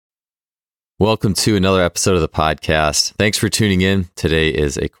Welcome to another episode of the podcast. Thanks for tuning in. Today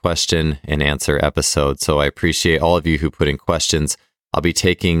is a question and answer episode, so I appreciate all of you who put in questions. I'll be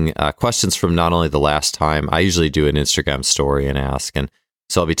taking questions from not only the last time, I usually do an Instagram story and ask, and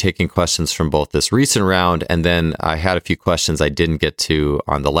so I'll be taking questions from both this recent round, and then I had a few questions I didn't get to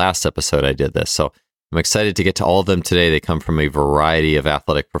on the last episode I did this. So I'm excited to get to all of them today. They come from a variety of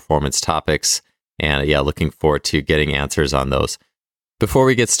athletic performance topics, and looking forward to getting answers on those. Before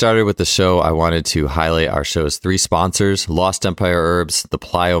we get started with the show, I wanted to highlight our show's three sponsors, Lost Empire Herbs, the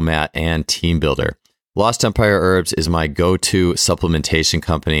Plyomat, and Team Builder. Lost Empire Herbs is my go-to supplementation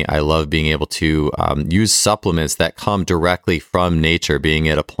company. I love being able to use supplements that come directly from nature, being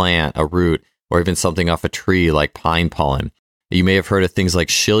it a plant, a root, or even something off a tree like pine pollen. You may have heard of things like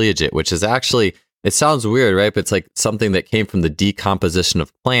Shilajit, which is actually, it sounds weird, right? But it's like something that came from the decomposition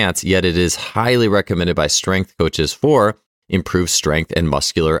of plants, yet it is highly recommended by strength coaches for improved strength and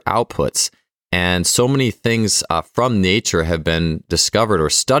muscular outputs. And so many things from nature have been discovered or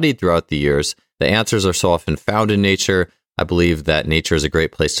studied throughout the years. The answers are so often found in nature. I believe that nature is a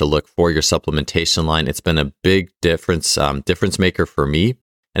great place to look for your supplementation line. It's been a big difference maker for me.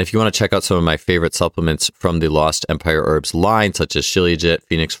 And if you want to check out some of my favorite supplements from the Lost Empire Herbs line, such as Shilajit,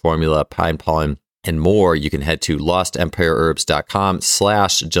 Phoenix Formula, Pine Pollen, and more, you can head to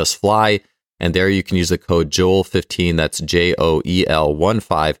lostempireherbs.com/justfly. And there you can use the code JOEL15, that's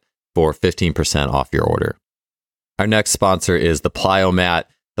JOEL15, for 15% off your order. Our next sponsor is the Plyomat.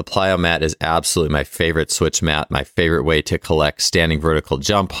 The Plyomat is absolutely my favorite switch mat, my favorite way to collect standing vertical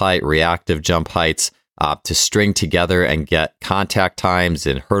jump height, reactive jump heights, to string together and get contact times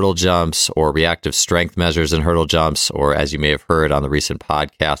in hurdle jumps or reactive strength measures in hurdle jumps, or as you may have heard on the recent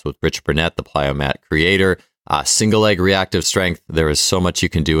podcast with Rich Burnett, the Plyomat creator, single leg reactive strength. There is so much you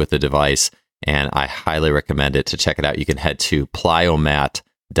can do with the device, and I highly recommend it. To check it out, you can head to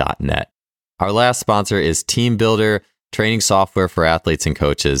plyomat.net. Our last sponsor is Team Builder, training software for athletes and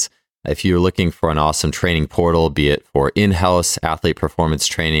coaches. If you're looking for an awesome training portal, be it for in-house athlete performance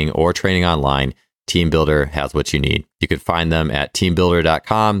training or training online, Team Builder has what you need. You can find them at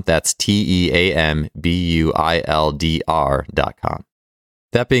teambuilder.com. That's TEAMBUILDR.com.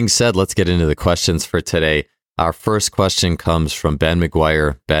 That being said, let's get into the questions for today. Our first question comes from Ben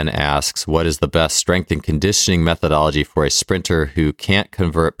McGuire. Ben asks, what is the best strength and conditioning methodology for a sprinter who can't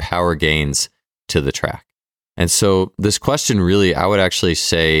convert power gains to the track? And so this question really, I would actually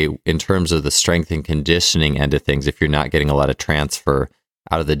say, in terms of the strength and conditioning end of things, if you're not getting a lot of transfer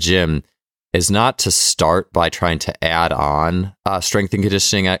out of the gym, is not to start by trying to add on strength and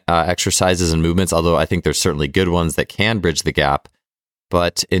conditioning exercises and movements, although I think there's certainly good ones that can bridge the gap.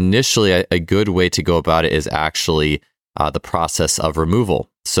 But initially, a good way to go about it is actually the process of removal.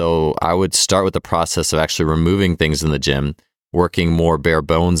 So I would start with the process of actually removing things in the gym, working more bare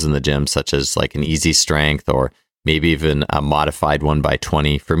bones in the gym, such as like an easy strength or maybe even a modified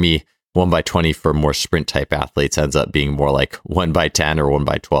 1x20. For me, 1x20 for more sprint type athletes ends up being more like 1x10 or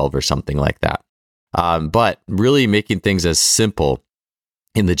 1x12 or something like that. But really making things as simple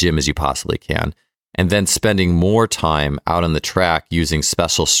in the gym as you possibly can. And then spending more time out on the track using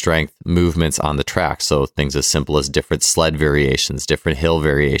special strength movements on the track. So things as simple as different sled variations, different hill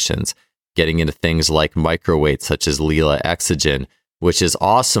variations, getting into things like microweights such as Leela Exogen, which is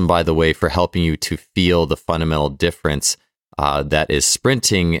awesome, by the way, for helping you to feel the fundamental difference that is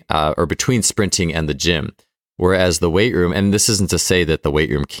sprinting or between sprinting and the gym. Whereas the weight room, and this isn't to say that the weight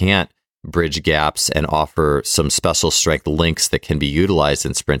room can't bridge gaps and offer some special strength links that can be utilized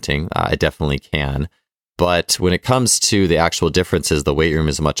in sprinting. It definitely can. But when it comes to the actual differences, the weight room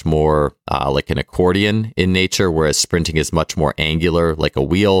is much more like an accordion in nature, whereas sprinting is much more angular, like a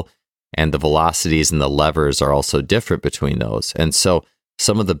wheel, and the velocities and the levers are also different between those. And so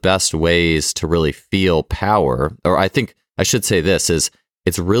some of the best ways to really feel power, or I think I should say this, is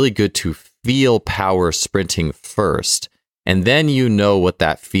it's really good to feel power sprinting first, and then you know what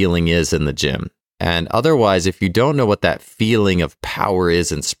that feeling is in the gym. And otherwise, if you don't know what that feeling of power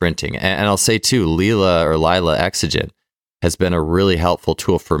is in sprinting, and I'll say too, Leela Exogen has been a really helpful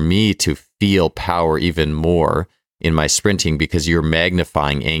tool for me to feel power even more in my sprinting, because you're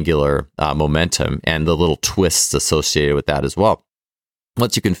magnifying angular momentum and the little twists associated with that as well.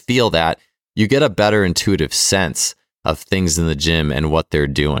 Once you can feel that, you get a better intuitive sense of things in the gym and what they're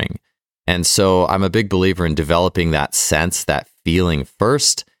doing. And so I'm a big believer in developing that sense, that feeling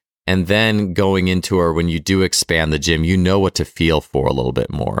first, and then going into, or when you do expand the gym, you know what to feel for a little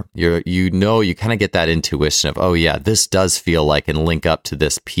bit more. You kind of get that intuition of, oh yeah, this does feel like and link up to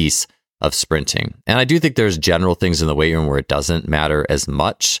this piece of sprinting. And I do think there's general things in the weight room where it doesn't matter as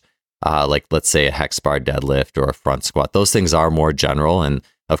much, like let's say a hex bar deadlift or a front squat. Those things are more general, and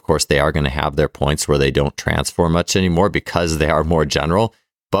Of course, they are going to have their points where they don't transform much anymore because they are more general.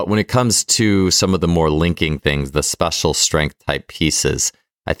 But when it comes to some of the more linking things, the special strength type pieces,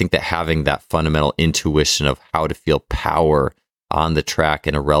 I think that having that fundamental intuition of how to feel power on the track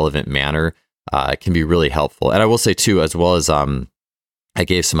in a relevant manner can be really helpful. And I will say too, as well as I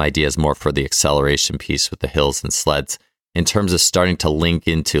gave some ideas more for the acceleration piece with the hills and sleds in terms of starting to link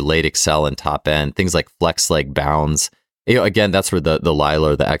into late accel and top end, things like flex leg bounds. Again, that's where the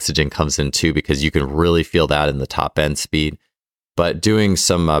Lyla or the Exogen comes in too, because you can really feel that in the top end speed. But doing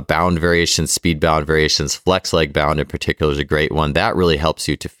some bound variations, speed bound variations, flex leg bound in particular is a great one. That really helps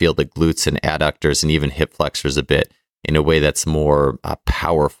you to feel the glutes and adductors and even hip flexors a bit in a way that's more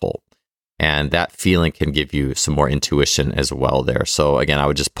powerful. And that feeling can give you some more intuition as well there. So again, I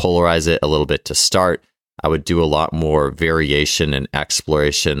would just polarize it a little bit to start. I would do a lot more variation and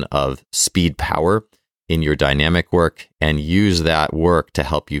exploration of speed power in your dynamic work and use that work to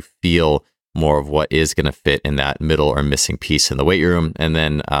help you feel more of what is going to fit in that middle or missing piece in the weight room. And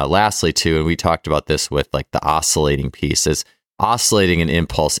then lastly too, and we talked about this with like the oscillating piece, is oscillating an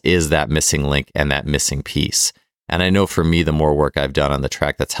impulse is that missing link and that missing piece. And I know for me, the more work I've done on the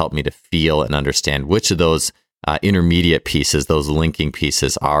track, that's helped me to feel and understand which of those intermediate pieces, those linking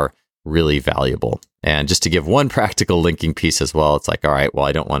pieces are really valuable. And just to give one practical linking piece as well, it's like, all right, well,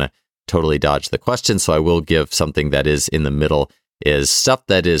 I don't want to totally dodge the question, so I will give something that is in the middle, is stuff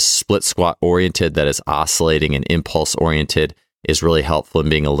that is split squat oriented, that is oscillating and impulse oriented is really helpful in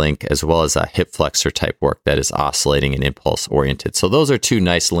being a link, as well as a hip flexor type work that is oscillating and impulse oriented. So those are two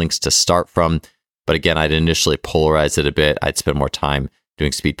nice links to start from. But again, I'd initially polarize it a bit. I'd spend more time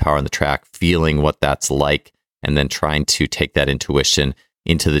doing speed power on the track, feeling what that's like, and then trying to take that intuition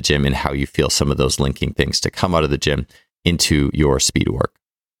into the gym and how you feel some of those linking things to come out of the gym into your speed work.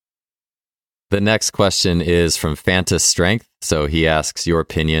 The next question is from Fanta Strength. So he asks your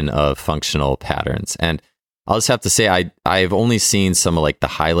opinion of functional patterns. And I'll just have to say, I've only seen some of like the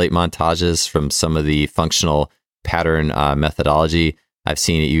highlight montages from some of the functional pattern methodology. I've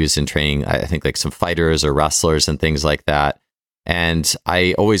seen it used in training, I think like some fighters or wrestlers and things like that. And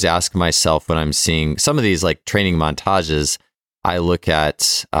I always ask myself when I'm seeing some of these like training montages, I look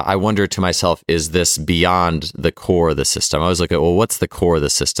at, I wonder to myself, is this beyond the core of the system? I always look at, well, what's the core of the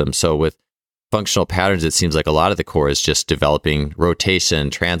system? So with functional patterns, it seems like a lot of the core is just developing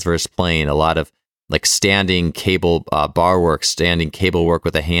rotation, transverse plane, a lot of like standing cable bar work, standing cable work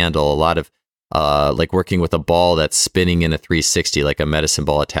with a handle, a lot of like working with a ball that's spinning in a 360, like a medicine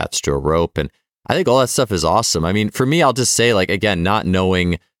ball attached to a rope. And I think all that stuff is awesome. I mean, for me, I'll just say, like, again, not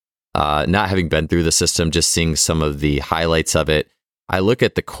knowing, not having been through the system, just seeing some of the highlights of it, I look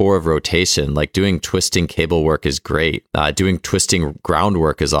at the core of rotation, like doing twisting cable work is great. Doing twisting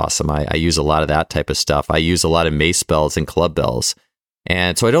groundwork is awesome. I use a lot of that type of stuff. I use a lot of mace bells and club bells.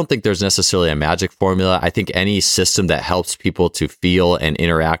 And so I don't think there's necessarily a magic formula. I think any system that helps people to feel and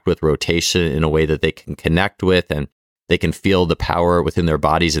interact with rotation in a way that they can connect with and they can feel the power within their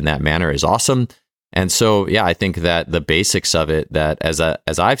bodies in that manner is awesome. And so, yeah, I think that the basics of it, that as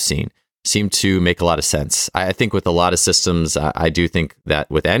I've seen, seem to make a lot of sense. I think with a lot of systems, I do think that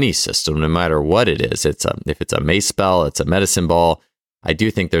with any system, no matter what it is, if it's a mace bell, it's a medicine ball, I do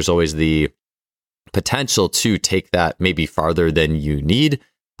think there's always the potential to take that maybe farther than you need.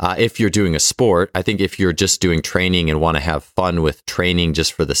 If you're doing a sport, I think if you're just doing training and want to have fun with training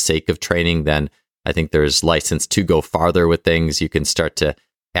just for the sake of training, then I think there's license to go farther with things. You can start to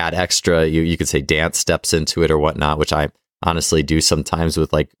add extra, you could say dance steps into it or whatnot, which I honestly do sometimes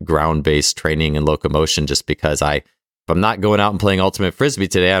with like ground-based training and locomotion, just because if I'm not going out and playing ultimate frisbee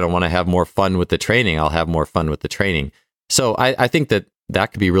today, I don't want to have more fun with the training. I'll have more fun with the training. So I think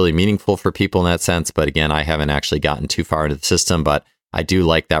that could be really meaningful for people in that sense. But again, I haven't actually gotten too far into the system, but I do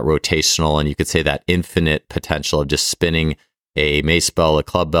like that rotational, and you could say that infinite potential of just spinning a mace bell, a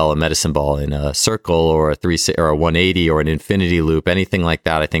club bell, a medicine ball in a circle or a 180 or an infinity loop, anything like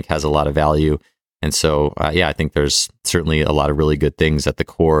that, I think has a lot of value. And so, I think there's certainly a lot of really good things at the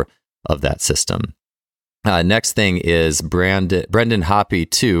core of that system. Next thing is Brendan Hoppy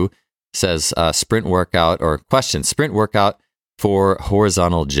 2 says sprint workout for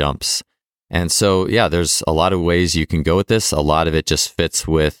horizontal jumps. And so, there's a lot of ways you can go with this. A lot of it just fits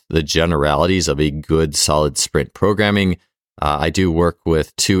with the generalities of a good, solid sprint programming. I do work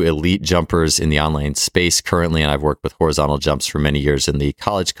with 2 elite jumpers in the online space currently, and I've worked with horizontal jumps for many years in the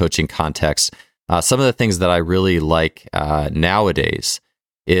college coaching context. Some of the things that I really like nowadays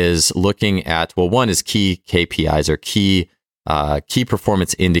is looking at, well, one is key KPIs or key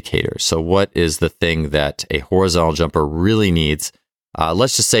performance indicators. So what is the thing that a horizontal jumper really needs?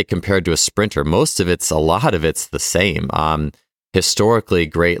 Let's just say compared to a sprinter, a lot of it's the same. historically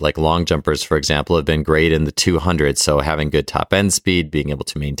great, like long jumpers, for example, have been great in the 200s. So having good top end speed, being able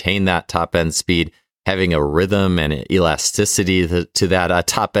to maintain that top end speed, having a rhythm and elasticity to that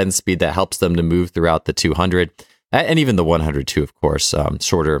top end speed that helps them to move throughout the 200 and even the 100 too, of course,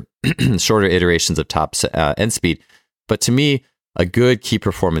 shorter iterations of top end speed. But to me, a good key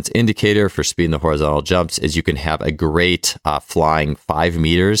performance indicator for speed in the horizontal jumps is you can have a great flying 5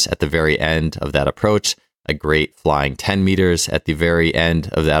 meters at the very end of that approach, a great flying 10 meters at the very end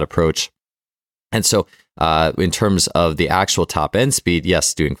of that approach. And so in terms of the actual top end speed,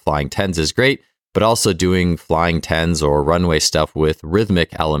 yes, doing flying 10s is great, but also doing flying 10s or runway stuff with rhythmic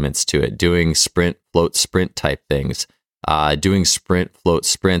elements to it, doing sprint, float, sprint type things, doing sprint, float,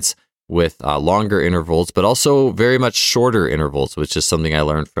 sprints with longer intervals, but also very much shorter intervals, which is something I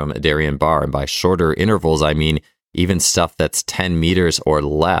learned from Darian Barr. And by shorter intervals, I mean even stuff that's 10 meters or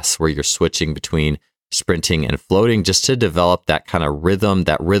less, where you're switching between sprinting and floating just to develop that kind of rhythm,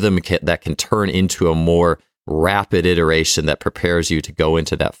 that can turn into a more rapid iteration that prepares you to go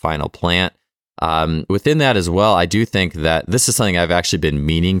into that final plant. Within that as well, I do think that this is something I've actually been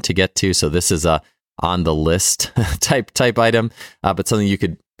meaning to get to. So this is a on the list type item, but something you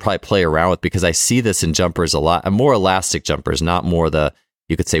could probably play around with, because I see this in jumpers a lot, more elastic jumpers, not more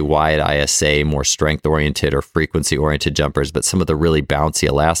you could say wide ISA, more strength oriented or frequency oriented jumpers, but some of the really bouncy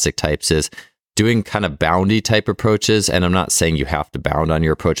elastic types is doing kind of boundy type approaches. And I'm not saying you have to bound on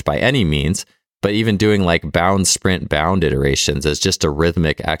your approach by any means, but even doing like bound, sprint, bound iterations as just a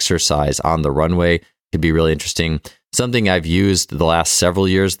rhythmic exercise on the runway could be really interesting. Something I've used the last several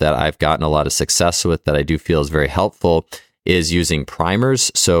years that I've gotten a lot of success with that I do feel is very helpful is using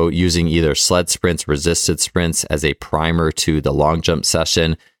primers. So using either sled sprints, resisted sprints as a primer to the long jump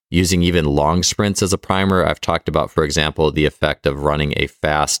session, using even long sprints as a primer. I've talked about, for example, the effect of running a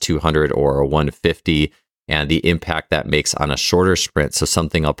fast 200 or a 150 and the impact that makes on a shorter sprint. So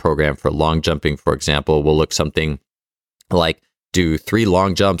something I'll program for long jumping, for example, will look something like do 3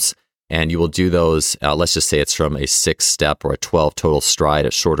 long jumps, and you will do those, let's just say it's from a 6-step or a 12 total stride,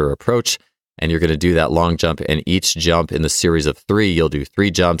 a shorter approach. And you're going to do that long jump, and each jump in the series of 3, you'll do 3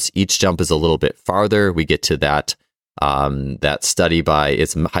 jumps. Each jump is a little bit farther. We get to that study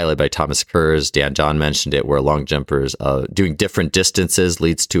it's highlighted by Thomas Kurz. Dan John mentioned it, where long jumpers doing different distances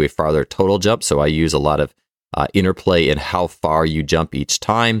leads to a farther total jump. So I use a lot of interplay in how far you jump each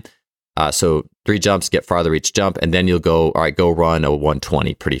time. So 3 jumps, get farther each jump, and then you'll go run a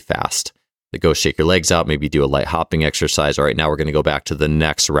 120 pretty fast. Go shake your legs out, maybe do a light hopping exercise. All right, now we're going to go back to the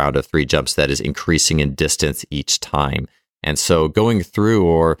next round of 3 jumps that is increasing in distance each time. And so going through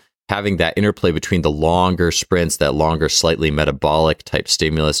or having that interplay between the longer sprints, that longer, slightly metabolic type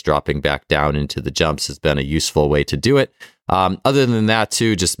stimulus dropping back down into the jumps has been a useful way to do it. Other than that,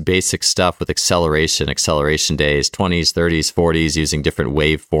 too, just basic stuff with acceleration days, 20s, 30s, 40s, using different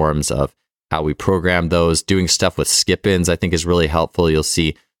waveforms of how we program those. Doing stuff with skip-ins, I think, is really helpful. You'll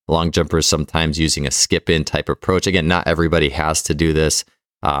see long jumpers sometimes using a skip-in type approach. Again, not everybody has to do this.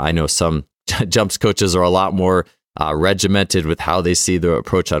 I know some jumps coaches are a lot more regimented with how they see the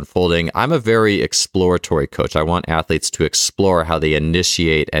approach unfolding. I'm a very exploratory coach. I want athletes to explore how they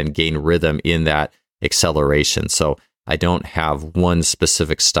initiate and gain rhythm in that acceleration. So I don't have one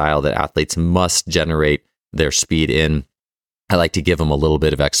specific style that athletes must generate their speed in. I like to give them a little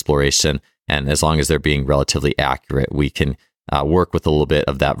bit of exploration, and as long as they're being relatively accurate, we can work with a little bit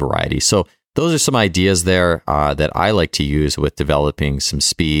of that variety. So those are some ideas there that I like to use with developing some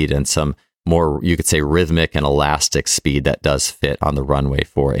speed and some more, you could say, rhythmic and elastic speed that does fit on the runway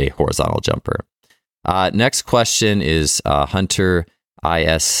for a horizontal jumper. Next question is Hunter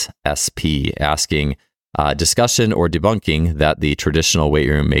ISSP asking, discussion or debunking that the traditional weight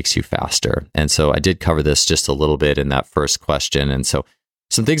room makes you faster. And so I did cover this just a little bit in that first question. And so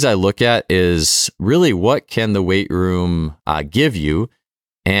some things I look at is really what can the weight room give you,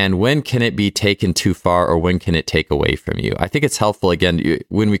 and when can it be taken too far, or when can it take away from you? I think it's helpful, again,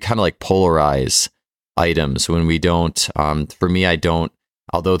 when we kind of like polarize items, when we don't, for me, I don't,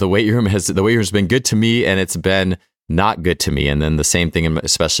 although the weight room's been good to me and it's been not good to me. And then the same thing,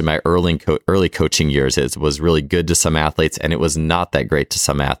 especially my early coaching years, was really good to some athletes, and it was not that great to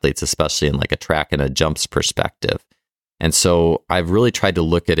some athletes, especially in like a track and a jumps perspective. And so I've really tried to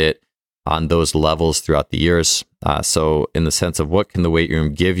look at it on those levels throughout the years. So in the sense of what can the weight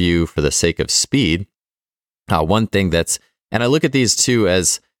room give you for the sake of speed, one thing and I look at these too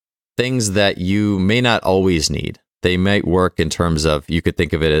as things that you may not always need. They might work in terms of, you could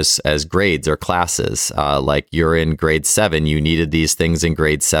think of it as grades or classes. Like you're in grade 7, you needed these things in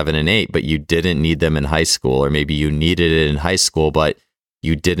grade 7 and 8, but you didn't need them in high school. Or maybe you needed it in high school, but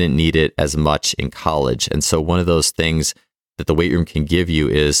you didn't need it as much in college. And so one of those things that the weight room can give you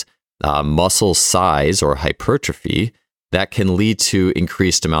is muscle size or hypertrophy that can lead to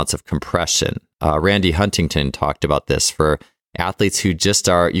increased amounts of compression. Randy Huntington talked about this for athletes who just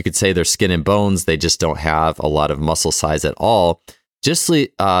are, you could say they're skin and bones, they just don't have a lot of muscle size at all. Just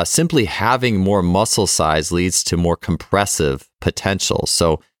simply having more muscle size leads to more compressive potential.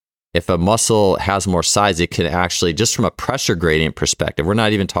 So if a muscle has more size, it can actually, just from a pressure gradient perspective, we're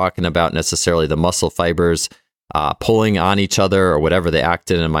not even talking about necessarily the muscle fibers pulling on each other or whatever the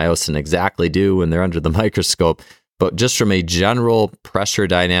actin and myosin exactly do when they're under the microscope. But just from a general pressure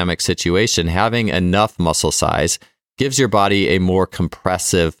dynamic situation, having enough muscle size gives your body a more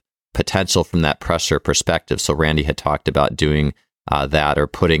compressive potential from that pressure perspective. So Randy had talked about doing that, or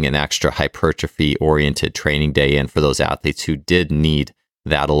putting an extra hypertrophy-oriented training day in for those athletes who did need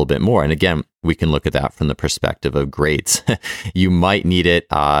that a little bit more. And again, we can look at that from the perspective of grades. You might need it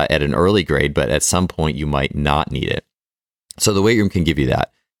at an early grade, but at some point you might not need it. So the weight room can give you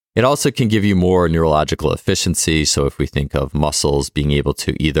that. It also can give you more neurological efficiency. So if we think of muscles being able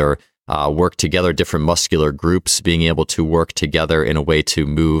to either work together, different muscular groups being able to work together in a way to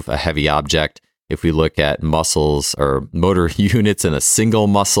move a heavy object. If we look at muscles or motor units in a single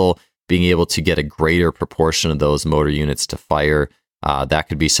muscle, being able to get a greater proportion of those motor units to fire, that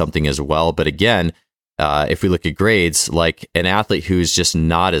could be something as well. But again, if we look at grades, like an athlete who's just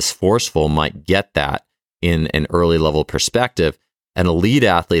not as forceful might get that in an early level perspective. An elite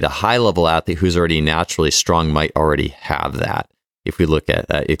athlete, a high level athlete who's already naturally strong might already have that. If we look at,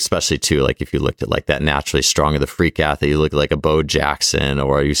 especially too, like if you looked at like that naturally strong or the freak athlete, you look at like a Bo Jackson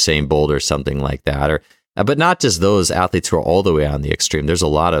or a Usain Bolt or something like that. Or, but not just those athletes who are all the way on the extreme. There's a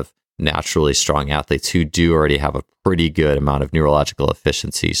lot of naturally strong athletes who do already have a pretty good amount of neurological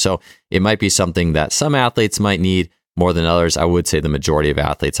efficiency. So it might be something that some athletes might need more than others. I would say the majority of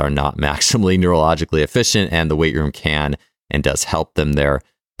athletes are not maximally neurologically efficient, and the weight room can and does help them there.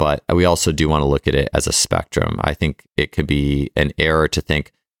 But we also do want to look at it as a spectrum. I think it could be an error to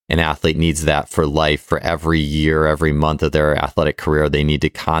think an athlete needs that for life, for every year, every month of their athletic career. They need to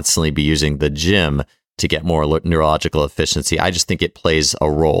constantly be using the gym to get more neurological efficiency. I just think it plays a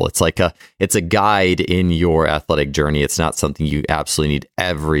role. It's a guide in your athletic journey. It's not something you absolutely need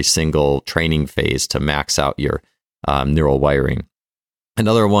every single training phase to max out your neural wiring.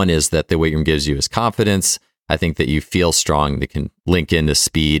 Another one is that the weight room gives you is confidence. I think that you feel strong. They can link into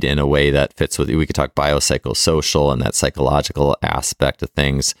speed in a way that fits with, we could talk biopsychosocial and that psychological aspect of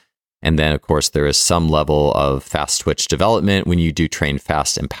things. And then, of course, there is some level of fast twitch development when you do train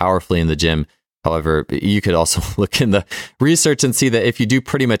fast and powerfully in the gym. However, you could also look in the research and see that if you do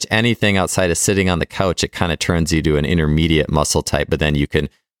pretty much anything outside of sitting on the couch, it kind of turns you to an intermediate muscle type, but then you can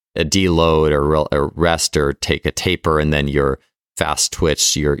deload or rest or take a taper, and then your fast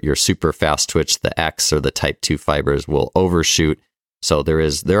twitch, your super fast twitch, the X or the type 2 fibers will overshoot. So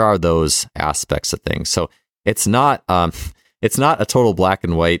there are those aspects of things. So it's not a total black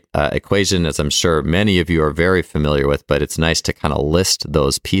and white equation, as I'm sure many of you are very familiar with, but it's nice to kind of list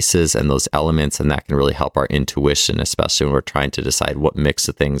those pieces and those elements, and that can really help our intuition, especially when we're trying to decide what mix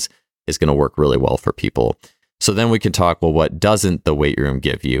of things is going to work really well for people. So then we can talk, well, what doesn't the weight room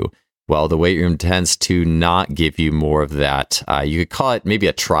give you? Well, the weight room tends to not give you more of that. You could call it maybe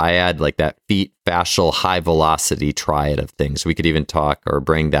a triad, like that feet, fascial, high velocity triad of things. We could even talk or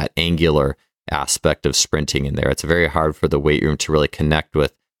bring that angular aspect of sprinting in there. It's very hard for the weight room to really connect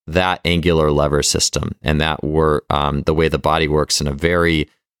with that angular lever system and that the way the body works in a very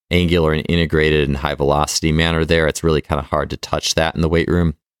angular and integrated and high velocity manner there. It's really kind of hard to touch that in the weight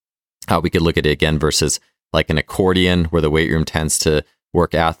room. We could look at it again versus like an accordion, where the weight room tends to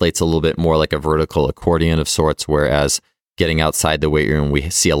work athletes a little bit more like a vertical accordion of sorts, whereas getting outside the weight room, we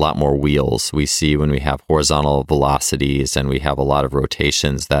see a lot more wheels. We see when we have horizontal velocities and we have a lot of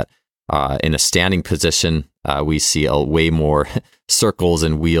rotations that in a standing position, we see a way more circles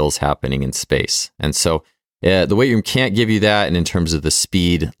and wheels happening in space. And so the weight room can't give you that. And in terms of the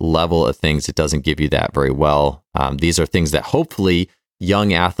speed level of things, it doesn't give you that very well. These are things that hopefully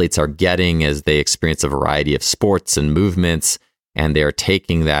young athletes are getting as they experience a variety of sports and movements. And they're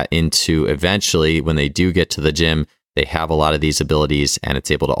taking that into eventually, when they do get to the gym, they have a lot of these abilities and it's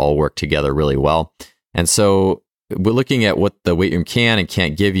able to all work together really well. And so we're looking at what the weight room can and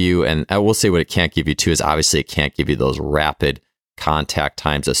can't give you. And I will say what it can't give you too is obviously it can't give you those rapid contact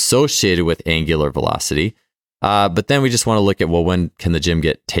times associated with angular velocity. But then we just want to look at, well, when can the gym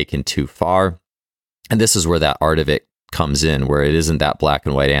get taken too far? And this is where that art of it comes in, where it isn't that black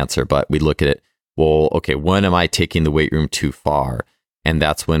and white answer, but we look at it. Well, okay, when am I taking the weight room too far? And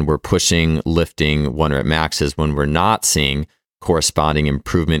that's when we're pushing, lifting, when we're at maxes, when we're not seeing corresponding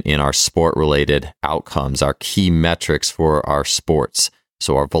improvement in our sport-related outcomes, our key metrics for our sports.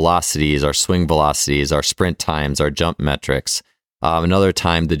 So our velocities, our swing velocities, our sprint times, our jump metrics. Another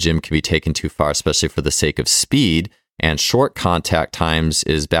time the gym can be taken too far, especially for the sake of speed and short contact times,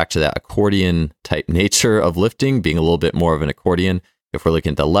 is back to that accordion type nature of lifting, being a little bit more of an accordion if we're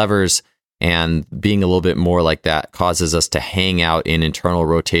looking at the levers, and being a little bit more like that causes us to hang out in internal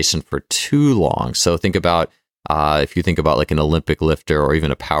rotation for too long. So think about, if you think about like an Olympic lifter or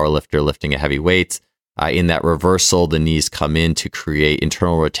even a power lifter lifting a heavy weight, in that reversal, the knees come in to create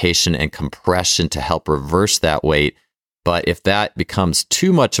internal rotation and compression to help reverse that weight. But if that becomes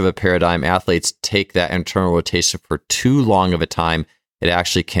too much of a paradigm, athletes take that internal rotation for too long of a time, it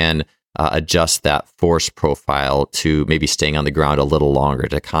actually can adjust that force profile to maybe staying on the ground a little longer,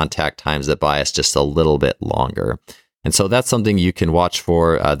 to contact times that bias just a little bit longer. And so that's something you can watch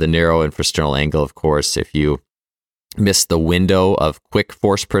for. The narrow infrasternal angle, of course, if you miss the window of quick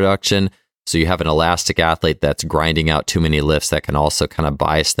force production. So you have an elastic athlete that's grinding out too many lifts, that can also kind of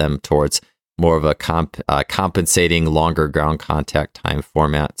bias them towards more of a compensating longer ground contact time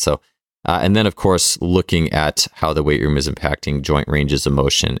format. So, and then of course, looking at how the weight room is impacting joint ranges of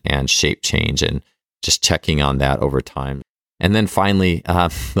motion and shape change, and just checking on that over time. And then finally,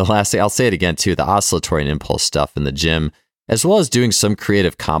 the last thing, I'll say it again too, the oscillatory and impulse stuff in the gym, as well as doing some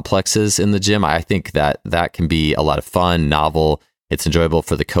creative complexes in the gym. I think that can be a lot of fun, novel. It's enjoyable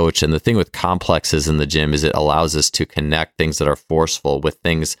for the coach. And the thing with complexes in the gym is it allows us to connect things that are forceful with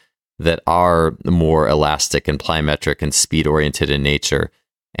things that are more elastic and plyometric and speed oriented in nature.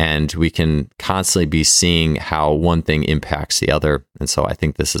 And we can constantly be seeing how one thing impacts the other. And so I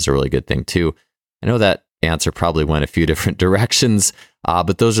think this is a really good thing too. I know that answer probably went a few different directions,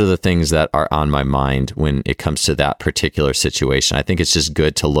 but those are the things that are on my mind when it comes to that particular situation. I think it's just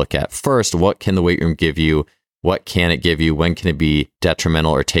good to look at first, what can the weight room give you? What can it give you? When can it be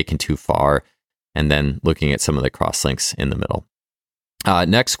detrimental or taken too far? And then looking at some of the crosslinks in the middle.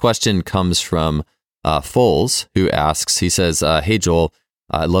 Next question comes from Foles, who asks, he says, hey, Joel,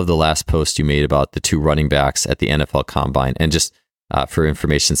 I love the last post you made about the two running backs at the NFL Combine. And just for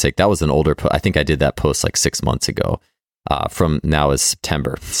information's sake, that was an older post. I think I did that post like 6 months ago. From now is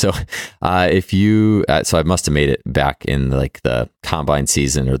September. So if you, so I must have made it back in like the Combine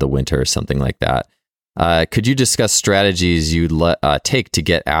season or the winter or something like that. Could you discuss strategies you'd take to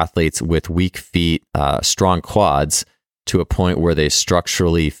get athletes with weak feet, strong quads, to a point where they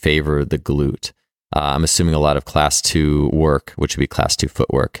structurally favor the glute? I'm assuming a lot of class 2 work, which would be class 2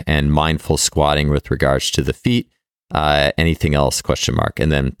 footwork, and mindful squatting with regards to the feet. Anything else? ?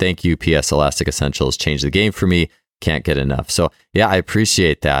 And then thank you. PS Elastic Essentials changed the game for me. Can't get enough. So yeah, I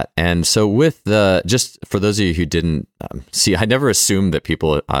appreciate that. And so with just for those of you who didn't see, I never assumed that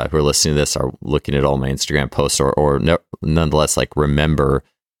people who are listening to this are looking at all my Instagram posts or nonetheless like remember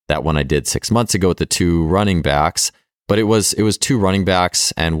that one I did 6 months ago with the two running backs. But it was two running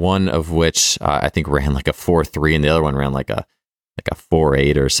backs, and one of which I think ran like a 4.3, and the other one ran like a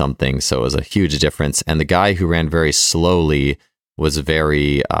 4.8 or something. So it was a huge difference. And the guy who ran very slowly was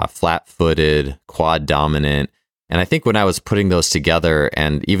very flat-footed, quad dominant. And I think when I was putting those together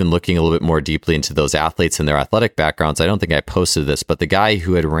and even looking a little bit more deeply into those athletes and their athletic backgrounds, I don't think I posted this, but the guy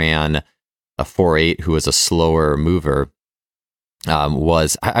who had ran a 4.8, who was a slower mover, I'm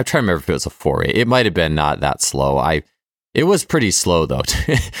trying to remember if it was a 4.8. It might have been not that slow. It was pretty slow though,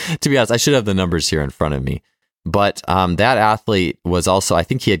 to be honest. I should have the numbers here in front of me. But that athlete was also, I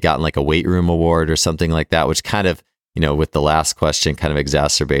think he had gotten like a weight room award or something like that, which kind of, with the last question kind of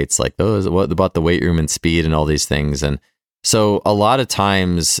exacerbates like, what about the weight room and speed and all these things? And so a lot of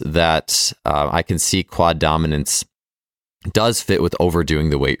times that I can see quad dominance does fit with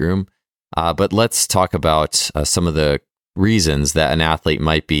overdoing the weight room. But let's talk about some of the reasons that an athlete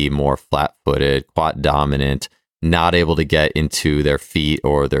might be more flat-footed, quad dominant, not able to get into their feet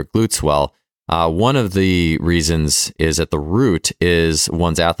or their glutes well. One of the reasons is at the root is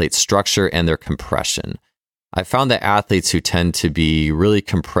one's athlete structure and their compression. I found that athletes who tend to be really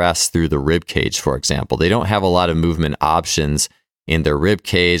compressed through the rib cage, for example, they don't have a lot of movement options in their rib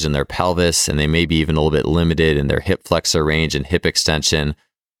cage and their pelvis, and they may be even a little bit limited in their hip flexor range and hip extension.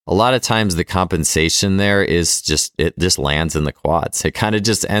 A lot of times the compensation there is it just lands in the quads. It kind of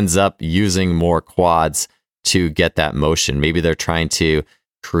just ends up using more quads to get that motion. Maybe they're trying to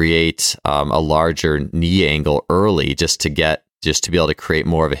create a larger knee angle early just to be able to create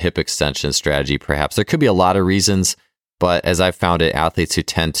more of a hip extension strategy, perhaps. There could be a lot of reasons, but as I've found it, athletes who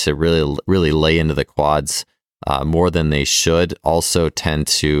tend to really, really lay into the quads more than they should also tend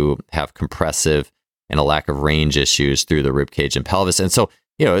to have compressive and a lack of range issues through the rib cage and pelvis. And so,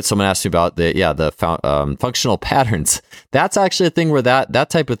 someone asked me about the functional patterns. That's actually a thing where that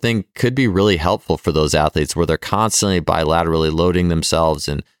type of thing could be really helpful for those athletes, where they're constantly bilaterally loading themselves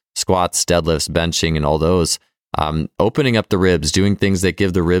in squats, deadlifts, benching, and all those. Opening up the ribs, doing things that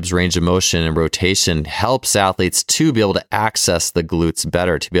give the ribs range of motion and rotation helps athletes to be able to access the glutes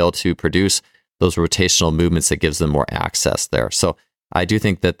better, to be able to produce those rotational movements that gives them more access there. So I do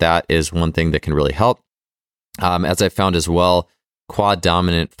think that is one thing that can really help. As I found as well, quad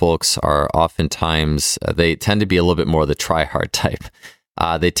dominant folks are oftentimes, they tend to be a little bit more the try hard type.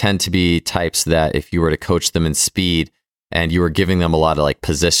 They tend to be types that if you were to coach them in speed, and you were giving them a lot of like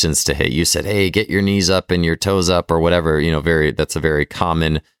positions to hit, you said, hey, get your knees up and your toes up or whatever, that's a very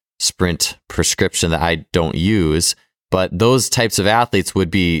common sprint prescription that I don't use. But those types of athletes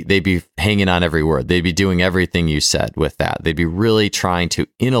they'd be hanging on every word. They'd be doing everything you said with that. They'd be really trying to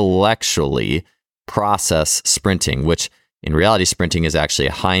intellectually process sprinting, which in reality, sprinting is actually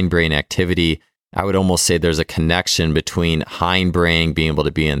a hindbrain activity. I would almost say there's a connection between hindbrain being able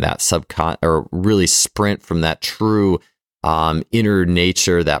to be in that or really sprint from that true inner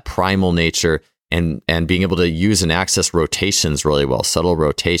nature, that primal nature, and being able to use and access rotations really well, subtle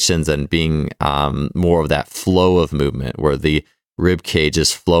rotations, and being more of that flow of movement where the rib cage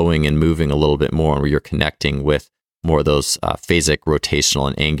is flowing and moving a little bit more, and where you're connecting with more of those phasic, rotational,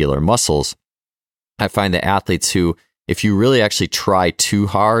 and angular muscles. I find that athletes who, if you really actually try too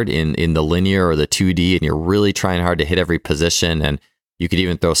hard in the linear or the 2D, and you're really trying hard to hit every position, and you could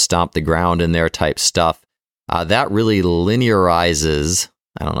even throw stomp the ground in there type stuff, that really linearizes,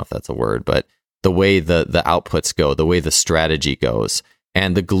 I don't know if that's a word, but the way the outputs go, the way the strategy goes.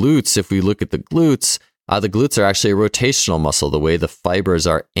 And the glutes, if we look at the glutes are actually a rotational muscle. The way the fibers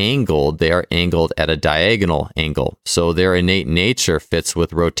are angled, they are angled at a diagonal angle. So their innate nature fits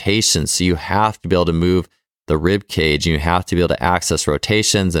with rotation. So you have to be able to move the rib cage, and you have to be able to access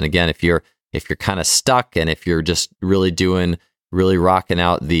rotations. And again, if you're kind of stuck, and if you're just really rocking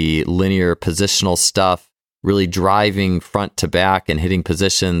out the linear positional stuff, really driving front to back and hitting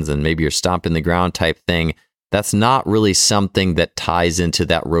positions, and maybe you're stomping the ground type thing, that's not really something that ties into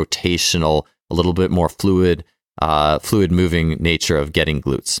that rotational, a little bit more fluid moving nature of getting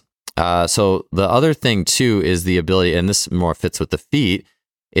glutes. So the other thing too is the ability, and this more fits with the feet,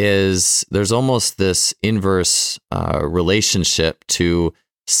 is there's almost this inverse relationship to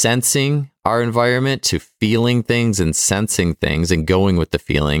sensing our environment, to feeling things and sensing things and going with the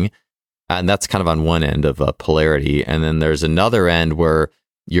feeling. And that's kind of on one end of a polarity. And then there's another end where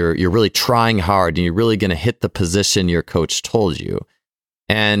you're really trying hard and you're really going to hit the position your coach told you.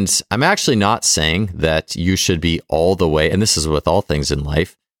 And I'm actually not saying that you should be all the way, and this is with all things in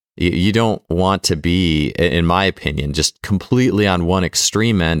life, you don't want to be, in my opinion, just completely on one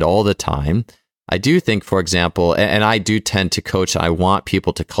extreme end all the time. I do think, for example, and I do tend to coach, I want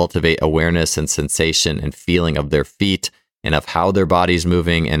people to cultivate awareness and sensation and feeling of their feet, and of how their body's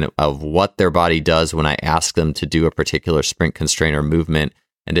moving, and of what their body does when I ask them to do a particular sprint constraint or movement,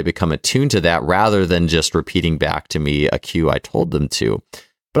 and to become attuned to that rather than just repeating back to me a cue I told them to.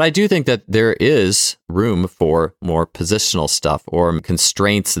 But I do think that there is room for more positional stuff, or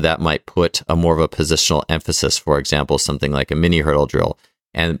constraints that might put a more of a positional emphasis, for example, something like a mini hurdle drill.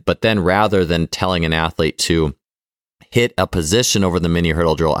 But then rather than telling an athlete to hit a position over the mini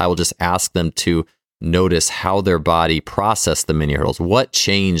hurdle drill, I will just ask them to notice how their body processed the mini hurdles. What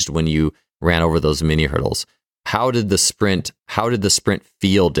changed when you ran over those mini hurdles? How did the sprint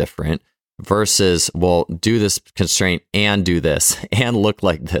feel different versus, well, do this constraint and do this and look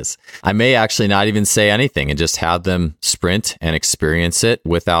like this? I may actually not even say anything and just have them sprint and experience it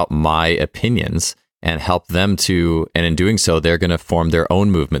without my opinions, and help them to, and in doing so, they're going to form their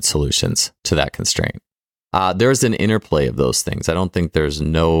own movement solutions to that constraint. There's an interplay of those things. I don't think there's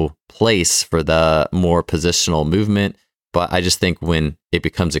no place for the more positional movement, but I just think when it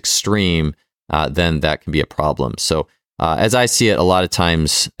becomes extreme, then that can be a problem. So as I see it, a lot of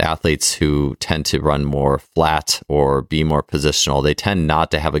times athletes who tend to run more flat or be more positional, they tend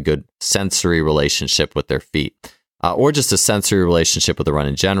not to have a good sensory relationship with their feet, or just a sensory relationship with the run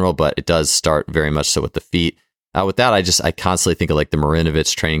in general, but it does start very much so with the feet. With that, I constantly think of like the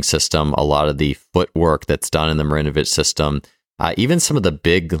Marinovich training system, a lot of the footwork that's done in the Marinovich system, even some of the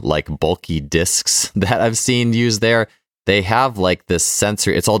big, like bulky discs that I've seen used there, they have like this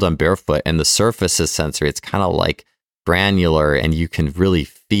sensory, it's all done barefoot, and the surface is sensory. It's kind of like granular, and you can really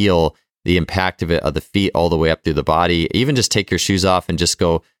feel the impact of it, of the feet all the way up through the body. Even just take your shoes off and just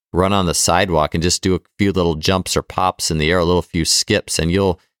go run on the sidewalk and just do a few little jumps or pops in the air, a little few skips, and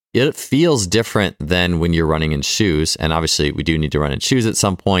it feels different than when you're running in shoes. And obviously we do need to run in shoes at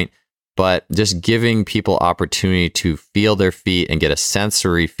some point, but just giving people opportunity to feel their feet and get a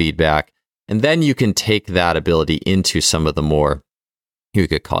sensory feedback. And then you can take that ability into some of the more, you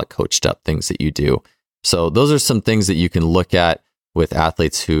could call it coached up things that you do. So those are some things that you can look at with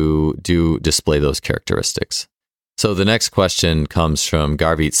athletes who do display those characteristics. So the next question comes from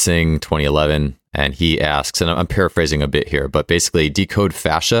Garveet Singh, 2011, and he asks, and I'm paraphrasing a bit here, but basically decode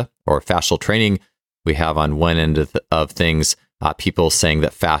fascia or fascial training. We have on one end of things, people saying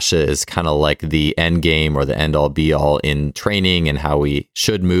that fascia is kind of like the end game or the end all be all in training and how we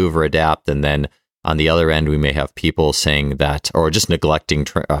should move or adapt. And then on the other end, we may have people saying that, or just neglecting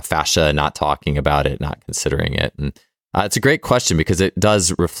fascia, not talking about it, not considering it. And it's a great question because it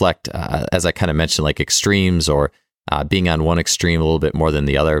does reflect, as I kind of mentioned, like extremes or being on one extreme a little bit more than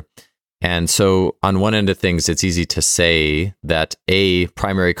the other. And so on one end of things, it's easy to say that a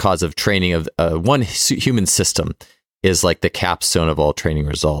primary cause of training of one human system is like the capstone of all training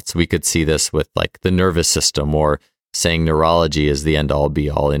results. We could see this with like the nervous system, or saying neurology is the end all be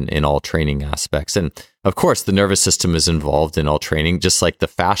all in all training aspects. And of course, the nervous system is involved in all training, just like the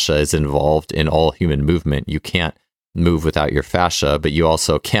fascia is involved in all human movement. You can't move without your fascia, but you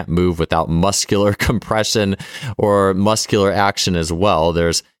also can't move without muscular compression or muscular action as well.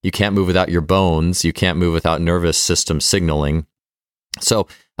 You can't move without your bones. You can't move without nervous system signaling. So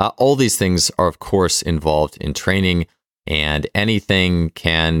all these things are, of course, involved in training, and anything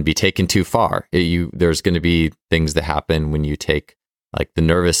can be taken too far. There's going to be things that happen when you take like the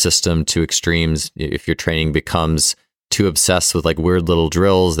nervous system to extremes. If your training becomes too obsessed with like weird little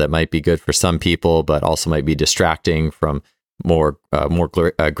drills that might be good for some people, but also might be distracting from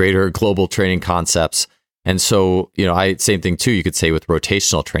greater global training concepts. And so, same thing too, you could say with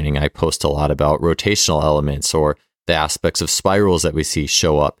rotational training. I post a lot about rotational elements or the aspects of spirals that we see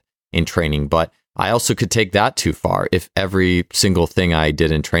show up in training. But I also could take that too far. If every single thing I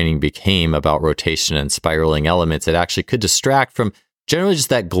did in training became about rotation and spiraling elements, it actually could distract from generally just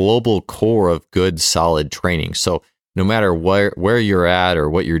that global core of good, solid training. So no matter where you're at or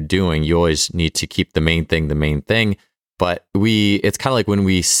what you're doing, you always need to keep the main thing. But it's kind of like when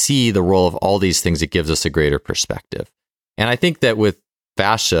we see the role of all these things, it gives us a greater perspective. And I think that with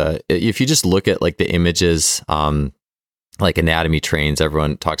fascia, if you just look at like the images, like Anatomy Trains,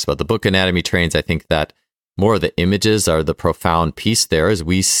 everyone talks about the book Anatomy Trains. I think that more of the images are the profound piece there, as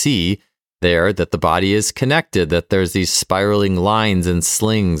we see there that the body is connected, that there's these spiraling lines and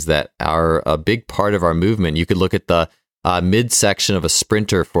slings that are a big part of our movement. You could look at the midsection of a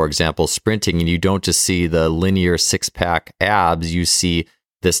sprinter, for example, sprinting, and you don't just see the linear six-pack abs, you see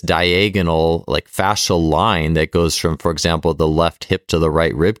this diagonal, like fascial line that goes from, for example, the left hip to the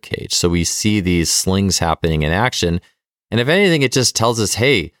right rib cage. So we see these slings happening in action. And if anything, it just tells us,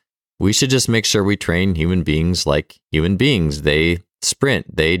 hey, we should just make sure we train human beings like human beings. They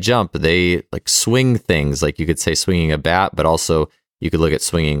sprint, they jump, they like swing things, like you could say swinging a bat, but also you could look at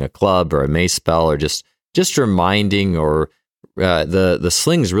swinging a club or a mace bell, or just reminding, or the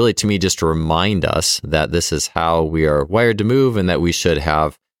slings really to me just remind us that this is how we are wired to move and that we should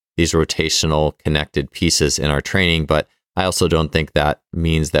have these rotational connected pieces in our training. But I also don't think that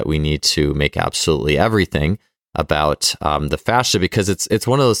means that we need to make absolutely everything about the fascia, because it's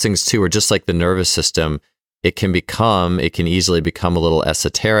one of those things too, where just like the nervous system, it can easily become a little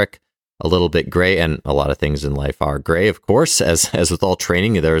esoteric, a little bit gray, and a lot of things in life are gray, of course, as with all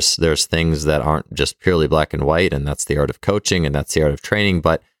training. There's things that aren't just purely black and white, and that's the art of coaching, and that's the art of training.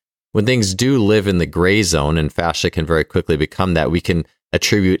 But when things do live in the gray zone, and fascia can very quickly become that, we can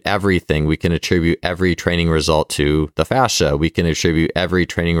attribute everything. We can attribute every training result to the fascia. We can attribute every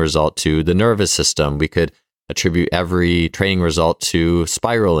training result to the nervous system. We could attribute every training result to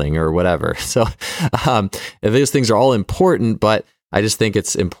spiraling or whatever. So those things are all important, but I just think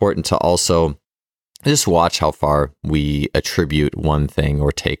it's important to also just watch how far we attribute one thing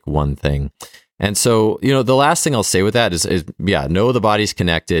or take one thing. And so, the last thing I'll say with that is know the body's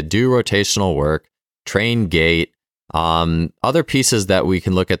connected, do rotational work, train gait. Other pieces that we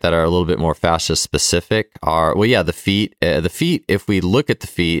can look at that are a little bit more fascia specific are, the feet. The feet, if we look at the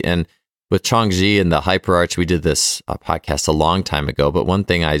feet, and with Chongji and the hyperarch, we did this podcast a long time ago, but one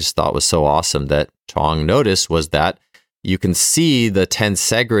thing I just thought was so awesome that Chong noticed was that you can see the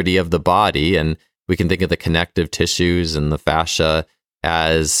tensegrity of the body, and we can think of the connective tissues and the fascia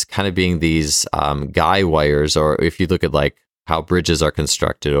as kind of being these guy wires, or if you look at like how bridges are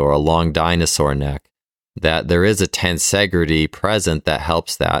constructed or a long dinosaur neck, that there is a tensegrity present that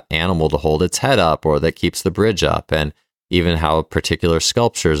helps that animal to hold its head up, or that keeps the bridge up, and even how particular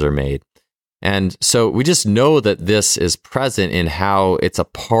sculptures are made. And so we just know that this is present in how it's a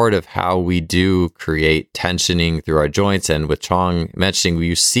part of how we do create tensioning through our joints. And with Chong mentioning,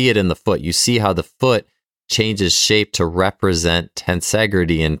 you see it in the foot. You see how the foot changes shape to represent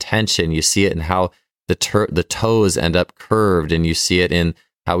tensegrity and tension. You see it in how the toes end up curved, and you see it in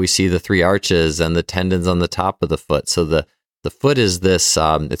how we see the three arches and the tendons on the top of the foot. So the foot is this,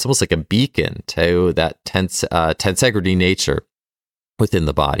 it's almost like a beacon to that tensegrity nature within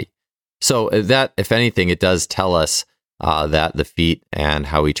the body. So that, if anything, it does tell us that the feet and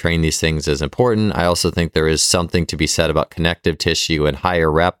how we train these things is important. I also think there is something to be said about connective tissue and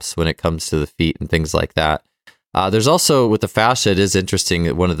higher reps when it comes to the feet and things like that. There's also, with the fascia, it is interesting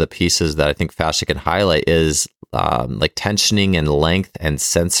that one of the pieces that I think fascia can highlight is like tensioning and length and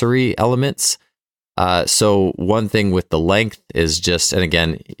sensory elements. So one thing with the length is just, and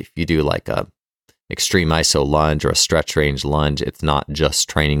again, if you do like a extreme iso lunge or a stretch range lunge, it's not just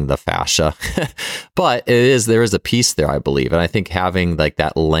training the fascia, but there is a piece there, I believe. And I think having like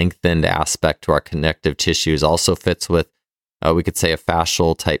that lengthened aspect to our connective tissues also fits with, we could say, a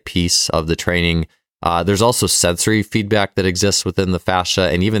fascial type piece of the training. There's also sensory feedback that exists within the fascia,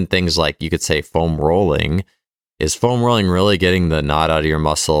 and even things like, you could say, foam rolling. Is foam rolling really getting the knot out of your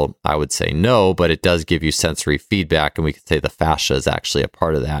muscle? I would say no, but it does give you sensory feedback, and we could say the fascia is actually a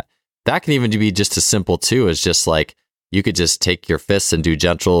part of that. That can even be just as simple too as just like, you could just take your fists and do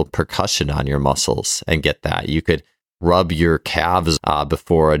gentle percussion on your muscles and get that. You could rub your calves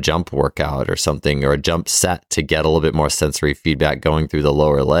before a jump workout or something, or a jump set, to get a little bit more sensory feedback going through the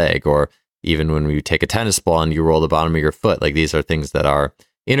lower leg. Or even when we take a tennis ball and you roll the bottom of your foot, like these are things that are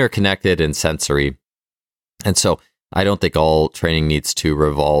interconnected and sensory. And so I don't think all training needs to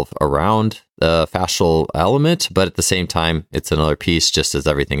revolve around the fascial element, but at the same time, it's another piece just as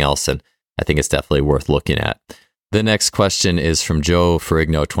everything else. And I think it's definitely worth looking at. The next question is from Joe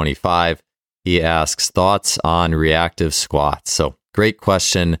Ferrigno 25. He asks, thoughts on reactive squats? So great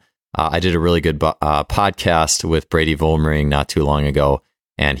question. I did a really good podcast with Brady Volmering not too long ago,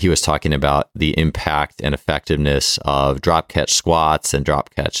 and he was talking about the impact and effectiveness of drop catch squats and drop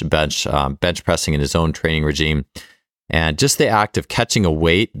catch bench pressing in his own training regime. And just the act of catching a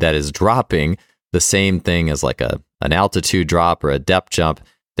weight that is dropping, the same thing as like an altitude drop or a depth jump,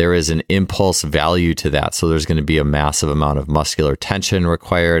 there is an impulse value to that. So there's going to be a massive amount of muscular tension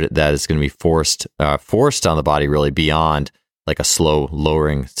required that is going to be forced on the body, really, beyond like a slow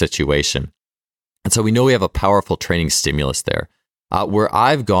lowering situation. And so we know we have a powerful training stimulus there. Where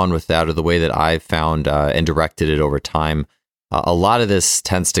I've gone with that, or the way that I've found and directed it over time, a lot of this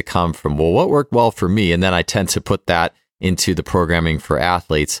tends to come from, well, what worked well for me? And then I tend to put that into the programming for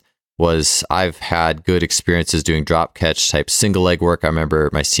athletes. Was I've had good experiences doing drop catch type single leg work. I remember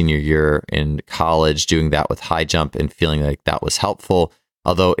my senior year in college doing that with high jump and feeling like that was helpful.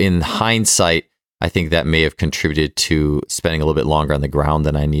 Although in hindsight, I think that may have contributed to spending a little bit longer on the ground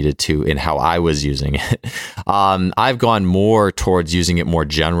than I needed to in how I was using it. I've gone more towards using it more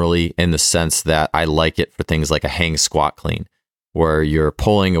generally, in the sense that I like it for things like a hang squat clean, where you're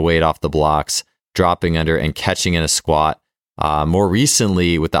pulling a weight off the blocks, dropping under, and catching in a squat. More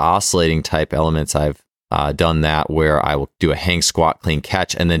recently, with the oscillating type elements, I've done that where I will do a hang squat clean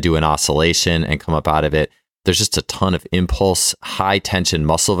catch and then do an oscillation and come up out of it. There's just a ton of impulse, high tension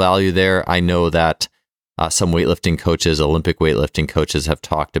muscle value there. I know that some weightlifting coaches, Olympic weightlifting coaches, have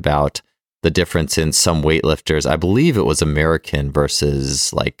talked about the difference in some weightlifters. I believe it was American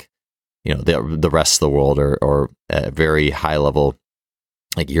versus like, the rest of the world, or very high level,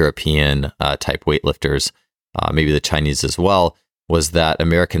 like European type weightlifters, maybe the Chinese as well, was that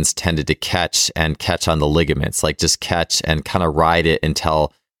Americans tended to catch on the ligaments, like just catch and kind of ride it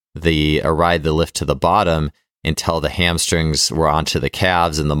until ride the lift to the bottom until the hamstrings were onto the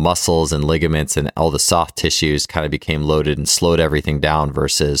calves, and the muscles and ligaments and all the soft tissues kind of became loaded and slowed everything down,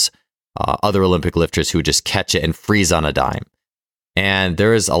 versus other Olympic lifters who just catch it and freeze on a dime. And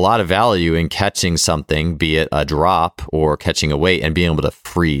there is a lot of value in catching something, be it a drop or catching a weight, and being able to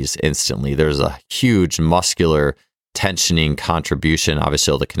freeze instantly. There's a huge muscular tensioning contribution,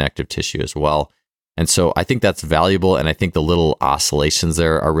 obviously all the connective tissue as well. And so I think that's valuable, and I think the little oscillations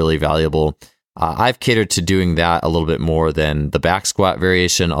there are really valuable. I've catered to doing that a little bit more than the back squat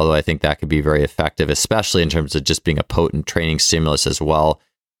variation, although I think that could be very effective, especially in terms of just being a potent training stimulus as well.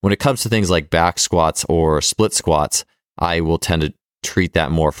 When it comes to things like back squats or split squats, I will tend to treat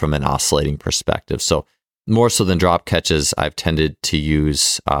that more from an oscillating perspective. So more so than drop catches, I've tended to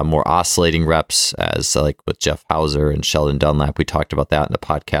use more oscillating reps, as like with Jeff Hauser and Sheldon Dunlap. We talked about that in the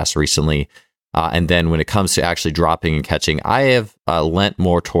podcast recently. And then when it comes to actually dropping and catching, I have lent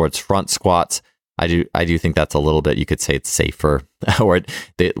more towards front squats. I do think that's a little bit, you could say it's safer, or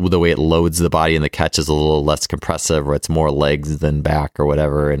the way it loads the body and the catch is a little less compressive, or it's more legs than back or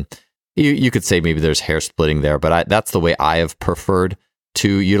whatever. And you could say maybe there's hair splitting there, but that's the way I have preferred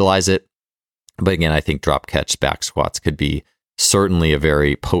to utilize it. But again, I think drop catch back squats could be certainly a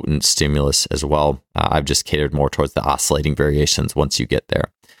very potent stimulus as well. I've just catered more towards the oscillating variations once you get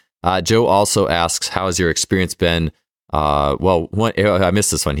there. Joe also asks, how has your experience been? I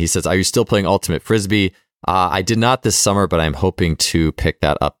missed this one. He says, are you still playing Ultimate Frisbee? I did not this summer, but I'm hoping to pick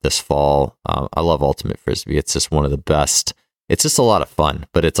that up this fall. I love Ultimate Frisbee. It's just one of the best. It's just a lot of fun,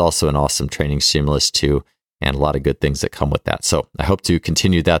 but it's also an awesome training stimulus too, and a lot of good things that come with that. So I hope to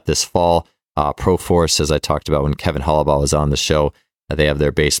continue that this fall. Pro Force, as I talked about when Kevin Hollabaugh was on the show, they have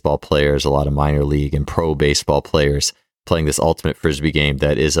their baseball players, a lot of minor league and pro baseball players playing this Ultimate Frisbee game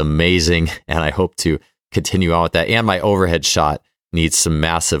that is amazing, and I hope to continue on with that. And my overhead shot needs some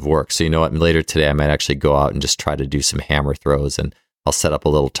massive work. So you know what? Later today, I might actually go out and just try to do some hammer throws, and I'll set up a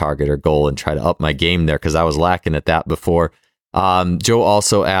little target or goal and try to up my game there because I was lacking at that before. Joe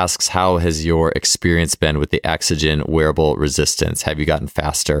also asks, how has your experience been with the Exogen wearable resistance? Have you gotten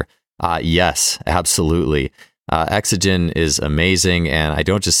faster? Yes, absolutely. Exogen is amazing. And I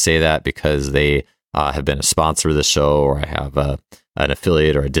don't just say that because they have been a sponsor of the show, or I have an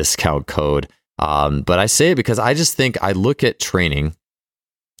affiliate or a discount code. But I say it because I just think I look at training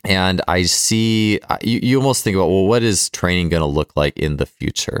and I see, you almost think about, well, what is training going to look like in the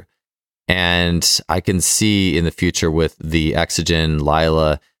future? And I can see in the future with the Exogen,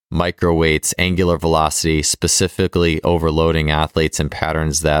 Lila, microweights, angular velocity, specifically overloading athletes in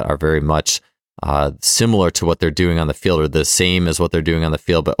patterns that are very much similar to what they're doing on the field, or the same as what they're doing on the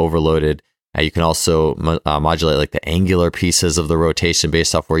field, but overloaded. You can also modulate like the angular pieces of the rotation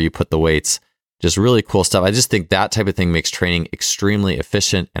based off where you put the weights. Just really cool stuff. I just think that type of thing makes training extremely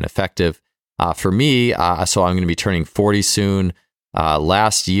efficient and effective. For me, so I'm going to be turning 40 soon.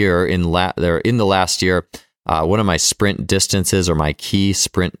 Last year, in the last year, one of my sprint distances, or my key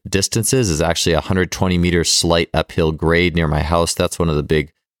sprint distances, is actually 120 meters slight uphill grade near my house. That's one of the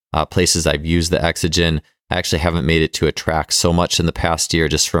big places I've used the Exogen. I actually haven't made it to a track so much in the past year,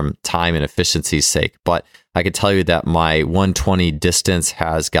 just from time and efficiency's sake. But I can tell you that my 120 distance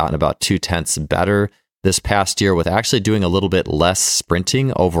has gotten about 0.2 better this past year, with actually doing a little bit less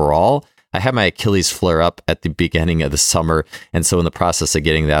sprinting overall. I had my Achilles flare up at the beginning of the summer, and so in the process of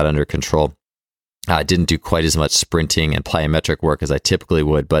getting that under control, I didn't do quite as much sprinting and plyometric work as I typically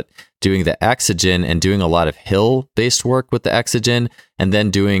would, but doing the Exogen and doing a lot of hill-based work with the Exogen, and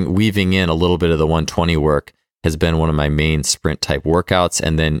then weaving in a little bit of the 120 work has been one of my main sprint type workouts.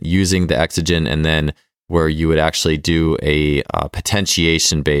 And then using the Exogen, and then where you would actually do a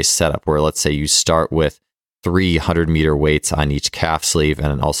potentiation-based setup, where let's say you start with 300-meter weights on each calf sleeve,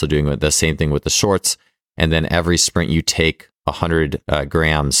 and also doing the same thing with the shorts. And then every sprint you take 100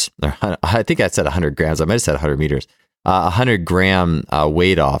 grams, or I think I said 100 grams. I might have said 100 meters, 100 gram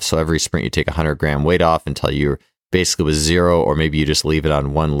weight off. So every sprint you take 100 gram weight off until you're basically with zero, or maybe you just leave it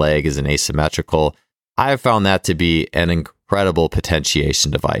on one leg as an asymmetrical. I have found that to be an incredible potentiation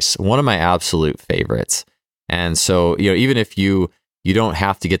device, one of my absolute favorites. And so, even if you don't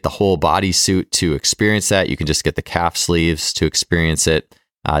have to get the whole bodysuit to experience that, you can just get the calf sleeves to experience it.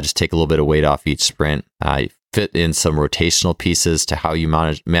 Just take a little bit of weight off each sprint. Fit in some rotational pieces to how you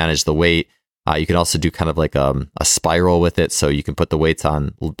manage the weight. You can also do kind of like a spiral with it. So you can put the weights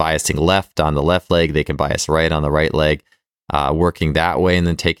on, biasing left on the left leg. They can bias right on the right leg, working that way, and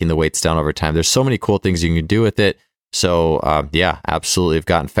then taking the weights down over time. There's so many cool things you can do with it. So yeah, absolutely. I've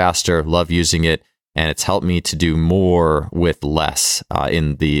gotten faster, love using it. And it's helped me to do more with less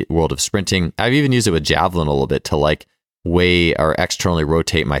in the world of sprinting. I've even used it with javelin a little bit to like weigh or externally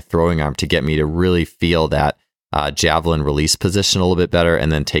rotate my throwing arm to get me to really feel that javelin release position a little bit better,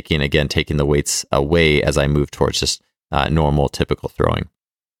 and then taking the weights away as I move towards just normal, typical throwing.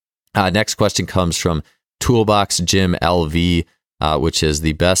 Next question comes from Toolbox Gym LV, which is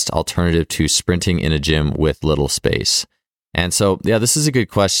the best alternative to sprinting in a gym with little space. And so, yeah, this is a good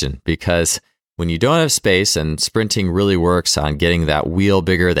question, because when you don't have space, and sprinting really works on getting that wheel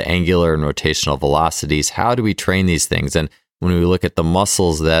bigger, the angular and rotational velocities, how do we train these things? And when we look at the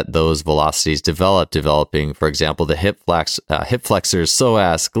muscles that those velocities developing, for example, the hip flexors,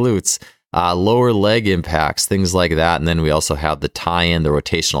 psoas, glutes, lower leg impacts, things like that. And then we also have the tie-in, the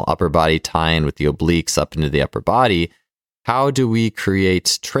rotational upper body tie-in with the obliques up into the upper body. How do we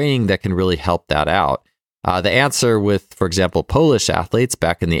create training that can really help that out? The answer with, for example, Polish athletes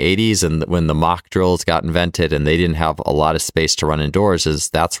back in the 80s, and when the mock drills got invented and they didn't have a lot of space to run indoors, is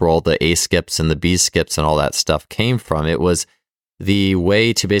that's where all the A skips and the B skips and all that stuff came from. It was the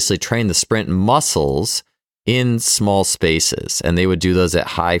way to basically train the sprint muscles in small spaces. And they would do those at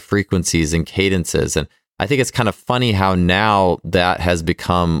high frequencies and cadences. And I think it's kind of funny how now that has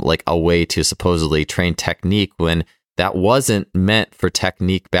become like a way to supposedly train technique when that wasn't meant for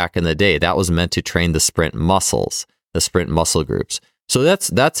technique back in the day. That was meant to train the sprint muscles, the sprint muscle groups. So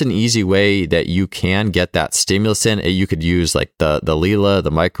that's an easy way that you can get that stimulus in. You could use like the Leela, the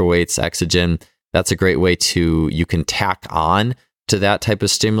microweights, Exogen. That's a great way you can tack on to that type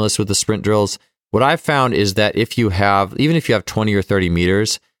of stimulus with the sprint drills. What I've found is that even if you have 20 or 30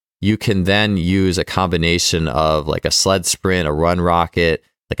 meters, you can then use a combination of like a sled sprint, a run rocket,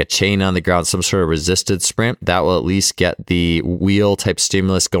 like a chain on the ground, some sort of resisted sprint. That will at least get the wheel type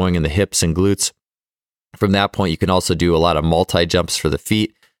stimulus going in the hips and glutes. From that point, you can also do a lot of multi-jumps for the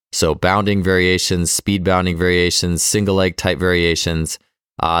feet. So bounding variations, speed bounding variations, single leg type variations.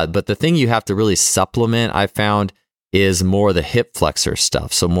 But the thing you have to really supplement, I found, is more the hip flexor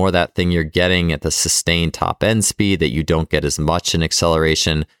stuff. So more that thing you're getting at the sustained top end speed that you don't get as much in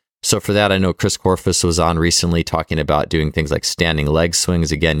acceleration. So for that, I know Chris Korfus was on recently talking about doing things like standing leg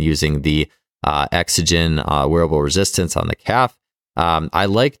swings, again, using the Exogen wearable resistance on the calf. I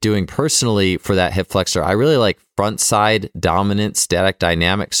like doing personally for that hip flexor. I really like front side dominant static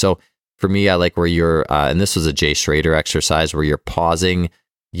dynamics. So for me, I like where you're, and this was a Jay Schrader exercise where you're pausing,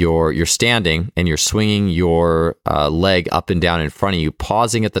 you're standing and you're swinging your leg up and down in front of you,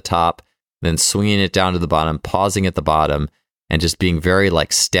 pausing at the top, then swinging it down to the bottom, pausing at the bottom, and just being very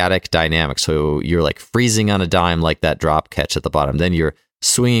like static dynamic. So you're like freezing on a dime, like that drop catch at the bottom. Then you're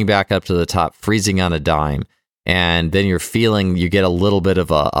swinging back up to the top, freezing on a dime. And then you get a little bit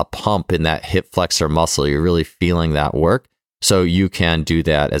of a pump in that hip flexor muscle. You're really feeling that work. So you can do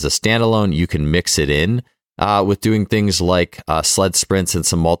that as a standalone. You can mix it in with doing things like sled sprints and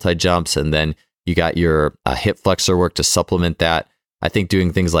some multi-jumps. And then you got your hip flexor work to supplement that. I think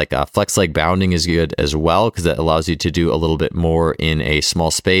doing things like flex leg bounding is good as well, because that allows you to do a little bit more in a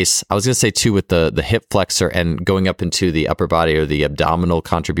small space. I was going to say too, with the hip flexor and going up into the upper body or the abdominal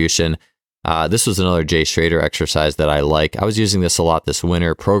contribution, this was another Jay Schrader exercise that I like. I was using this a lot this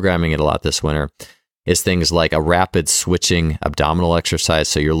winter, programming it a lot this winter, is things like a rapid switching abdominal exercise.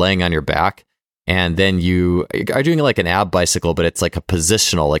 So you're laying on your back and then you are doing like an ab bicycle, but it's like a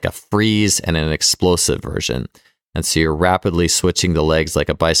positional, like a freeze and an explosive version. And so you're rapidly switching the legs like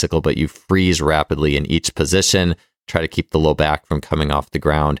a bicycle, but you freeze rapidly in each position, try to keep the low back from coming off the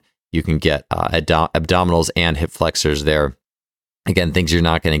ground. You can get abdominals and hip flexors there. Again, things you're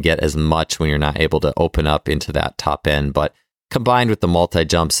not going to get as much when you're not able to open up into that top end, but combined with the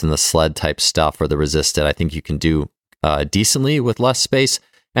multi-jumps and the sled type stuff or the resisted, I think you can do decently with less space.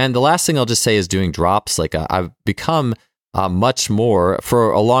 And the last thing I'll just say is doing drops. Like I've become much more,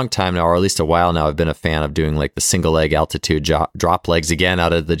 for a long time now, or at least a while now, I've been a fan of doing like the single leg altitude drop legs, again,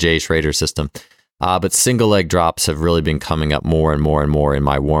 out of the Jay Schrader system. But single leg drops have really been coming up more and more and more in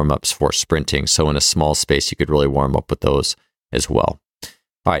my warm-ups for sprinting. So in a small space, you could really warm up with those as well.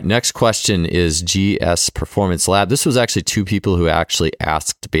 All right, next question is GS Performance Lab. This was actually two people who actually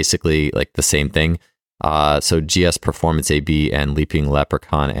asked basically like the same thing. So GS Performance AB and Leaping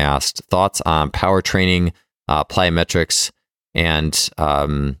Leprechaun asked thoughts on power training, plyometrics, and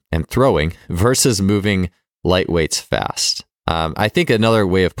throwing versus moving light weights fast. I think another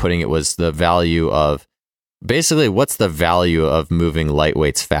way of putting it was the value of basically what's the value of moving light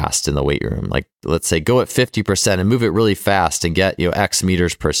weights fast in the weight room. Like let's say go at 50% and move it really fast and get X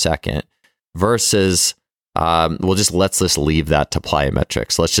meters per second versus let's just leave that to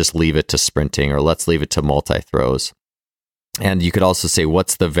plyometrics. Let's just leave it to sprinting, or let's leave it to multi-throws. And you could also say,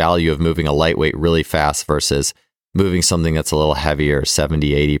 what's the value of moving a lightweight really fast versus moving something that's a little heavier,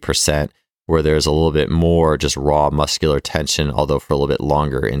 70, 80%, where there's a little bit more just raw muscular tension, although for a little bit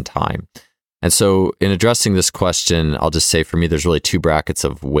longer in time. And so in addressing this question, I'll just say for me, there's really two brackets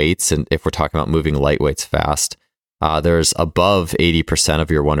of weights. And if we're talking about moving light weights fast, there's above 80%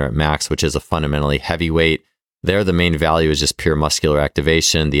 of your 1 rep max, which is a fundamentally heavy weight. There, the main value is just pure muscular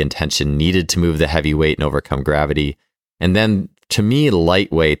activation, the intention needed to move the heavy weight and overcome gravity. And then to me,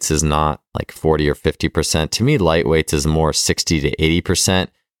 light weights is not like 40 or 50%. To me, light weights is more 60 to 80%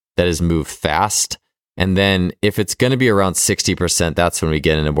 that is moved fast. And then if it's going to be around 60%, that's when we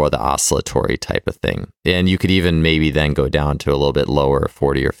get into more the oscillatory type of thing. And you could even maybe then go down to a little bit lower,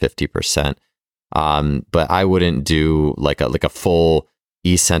 40 or 50%. But I wouldn't do like a full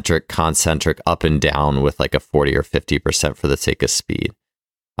eccentric, concentric up and down with like a 40 or 50% for the sake of speed.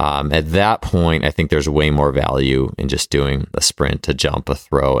 At that point, I think there's way more value in just doing a sprint, a jump, a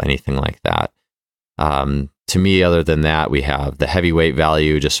throw, anything like that. To me, other than that, we have the heavyweight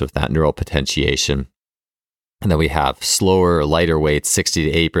value just with that neural potentiation. And then we have slower, lighter weights,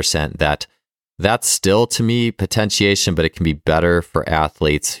 60 to 80%. That's still, to me, potentiation, but it can be better for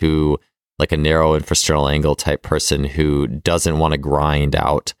athletes who, like a narrow infrasternal angle type person who doesn't want to grind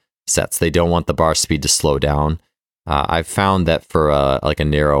out sets. They don't want the bar speed to slow down. I've found that for like a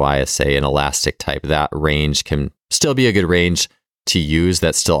narrow ISA, an elastic type, that range can still be a good range to use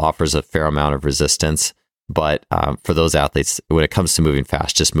that still offers a fair amount of resistance. But for those athletes, when it comes to moving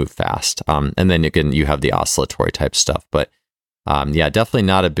fast, just move fast. And then you have the oscillatory type stuff. But yeah, definitely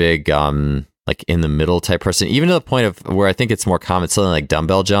not a big like in the middle type person, even to the point of where I think it's more common, something like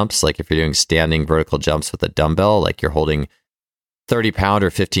dumbbell jumps. Like if you're doing standing vertical jumps with a dumbbell, like you're holding 30-pound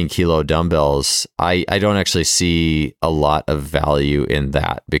or 15-kilo dumbbells, I don't actually see a lot of value in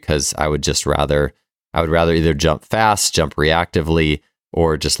that, because I would rather either jump fast, jump reactively,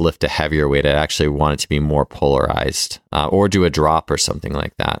 or just lift a heavier weight. I actually want it to be more polarized, or do a drop or something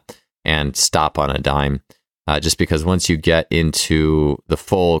like that and stop on a dime. Just because once you get into the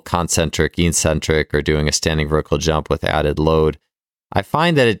full concentric, eccentric, or doing a standing vertical jump with added load, I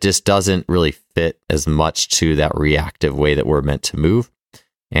find that it just doesn't really fit as much to that reactive way that we're meant to move.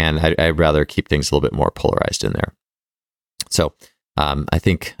 And I'd rather keep things a little bit more polarized in there. So I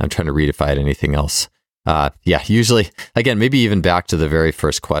think I'm trying to read if I had anything else. Yeah, usually, again, maybe even back to the very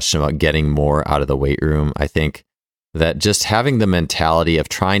first question about getting more out of the weight room. I think that just having the mentality of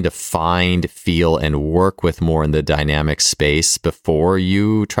trying to find, feel, and work with more in the dynamic space before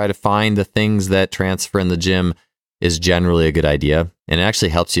you try to find the things that transfer in the gym is generally a good idea. And it actually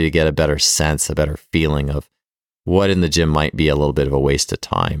helps you to get a better sense, a better feeling of what in the gym might be a little bit of a waste of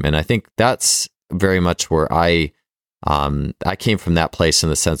time. And I think that's very much where I came from, that place, in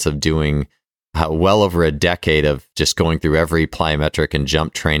the sense of doing well over a decade of just going through every plyometric and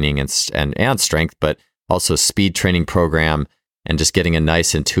jump training and strength, but also speed training program, and just getting a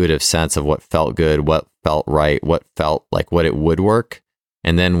nice intuitive sense of what felt good, what felt right, what felt like what it would work.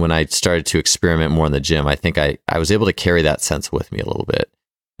 And then when I started to experiment more in the gym, I think I was able to carry that sense with me a little bit.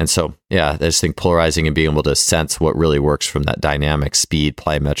 And so, yeah, I just think polarizing and being able to sense what really works from that dynamic speed,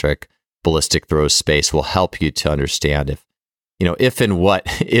 plyometric, ballistic throws space will help you to understand if and what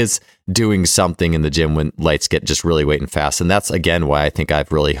is doing something in the gym when lights get just really weight and fast. And that's, again, why I think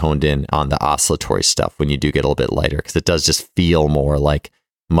I've really honed in on the oscillatory stuff when you do get a little bit lighter, because it does just feel more like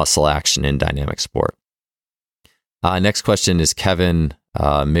muscle action in dynamic sport. Next question is Kevin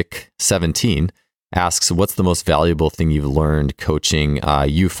Mick17 asks, what's the most valuable thing you've learned coaching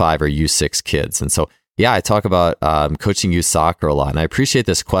U5 or U6 kids? And so, yeah, I talk about coaching youth soccer a lot. And I appreciate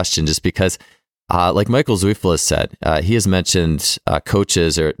this question just because, like Michael Zweifel has said, he has mentioned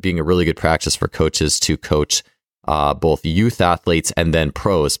coaches, or being a really good practice for coaches to coach both youth athletes and then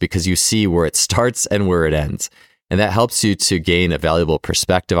pros, because you see where it starts and where it ends. And that helps you to gain a valuable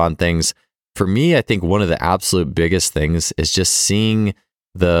perspective on things. For me, I think one of the absolute biggest things is just seeing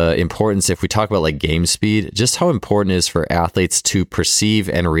the importance, if we talk about like game speed, just how important it is for athletes to perceive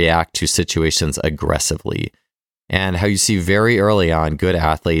and react to situations aggressively. And how you see very early on good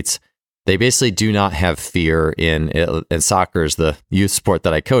athletes, they basically do not have fear and soccer is the youth sport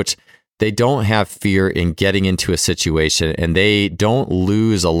that I coach. They don't have fear in getting into a situation, and they don't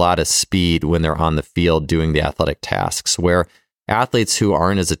lose a lot of speed when they're on the field doing the athletic tasks, where athletes who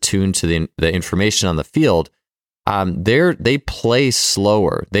aren't as attuned to the information on the field, they play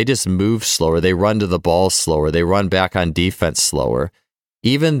slower. They just move slower. They run to the ball slower. They run back on defense slower.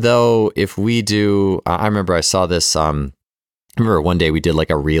 Even though if we do, I remember I saw this, I remember one day we did like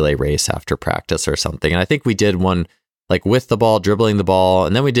a relay race after practice or something. And I think we did one like with the ball, dribbling the ball.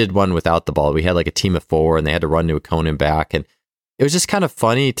 And then we did one without the ball. We had like a team of 4 and they had to run to a cone and back. And it was just kind of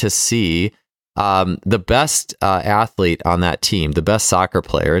funny to see the best athlete on that team, the best soccer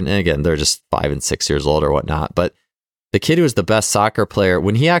player. And again, they're just 5 and 6 years old or whatnot. But the kid who was the best soccer player,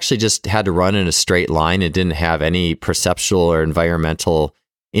 when he actually just had to run in a straight line and didn't have any perceptual or environmental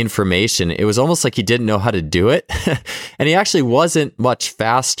information, it was almost like he didn't know how to do it. And he actually wasn't much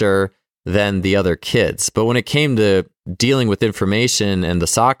faster than the other kids. But when it came to dealing with information and the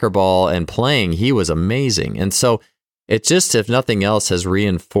soccer ball and playing, he was amazing. And so it just, if nothing else, has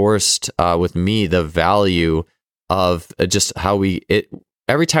reinforced with me the value of just how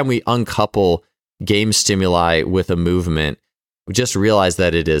every time we uncouple game stimuli with a movement, we just realize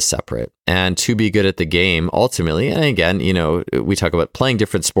that it is separate. And to be good at the game, ultimately, and again, we talk about playing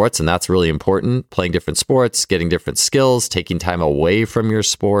different sports, and that's really important. Playing different sports, getting different skills, taking time away from your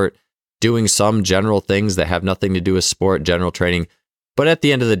sport, doing some general things that have nothing to do with sport, general training. But at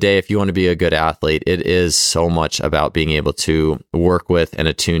the end of the day, if you want to be a good athlete, it is so much about being able to work with and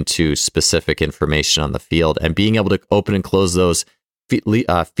attune to specific information on the field and being able to open and close those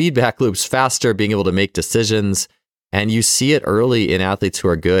feedback loops faster, being able to make decisions. And you see it early in athletes who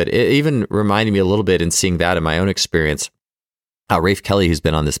are good. It even reminded me a little bit in seeing that in my own experience. Rafe Kelly, who's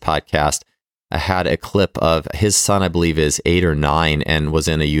been on this podcast, had a clip of his son, I believe is 8 or 9, and was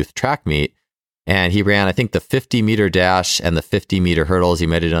in a youth track meet. And he ran, I think, the 50-meter dash and the 50-meter hurdles. He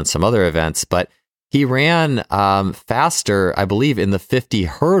might have done some other events, but he ran faster, I believe, in the 50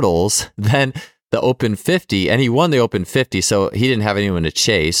 hurdles than the open 50, and he won the open 50, so he didn't have anyone to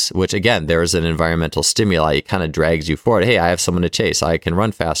chase, which again, there's an environmental stimuli. It kind of drags you forward. Hey, I have someone to chase. I can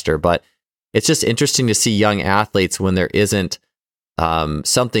run faster. But it's just interesting to see young athletes when there isn't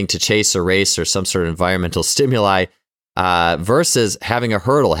something to chase or race or some sort of environmental stimuli versus having a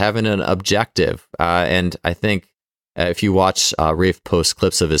hurdle, having an objective. And I think if you watch Rafe post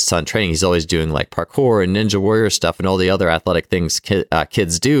clips of his son training, he's always doing like parkour and Ninja Warrior stuff and all the other athletic things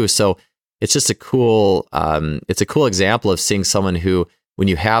kids do. So it's just a cool example of seeing someone who, when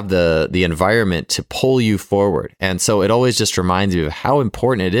you have the environment to pull you forward. And so it always just reminds me of how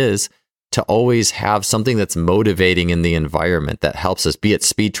important it is to always have something that's motivating in the environment that helps us, be it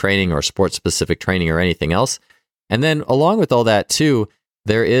speed training or sports specific training or anything else. And then along with all that too,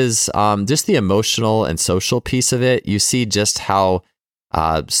 there is just the emotional and social piece of it. You see just how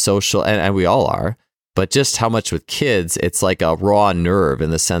social, and we all are, but just how much with kids, it's like a raw nerve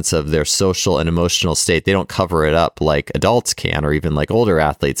in the sense of their social and emotional state. They don't cover it up like adults can, or even like older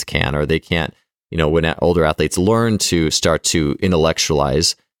athletes can, or they can't, when older athletes learn to start to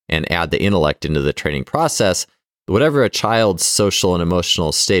intellectualize and add the intellect into the training process, whatever a child's social and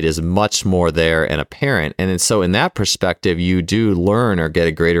emotional state is much more there and apparent. And so in that perspective, you do learn or get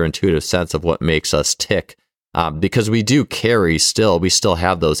a greater intuitive sense of what makes us tick. Because we do we still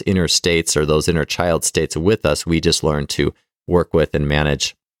have those inner states or those inner child states with us. We just learn to work with and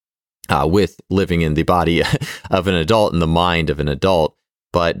manage with living in the body of an adult and the mind of an adult.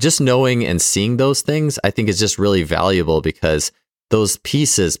 But just knowing and seeing those things, I think is just really valuable because those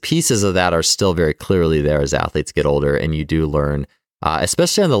pieces of that are still very clearly there as athletes get older. And you do learn,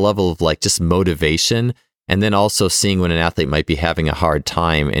 especially on the level of like just motivation. And then also seeing when an athlete might be having a hard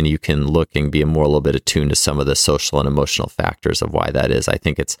time, and you can look and be a little bit attuned to some of the social and emotional factors of why that is. I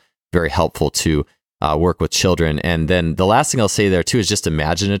think it's very helpful to work with children. And then the last thing I'll say there too is just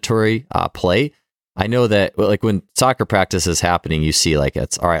imaginatory play. I know that like when soccer practice is happening, you see like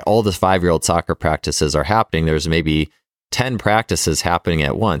it's all right, all the 5-year-old soccer practices are happening. There's maybe 10 practices happening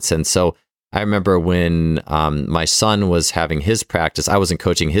at once. And so I remember when my son was having his practice, I wasn't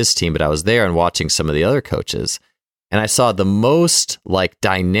coaching his team, but I was there and watching some of the other coaches. And I saw the most like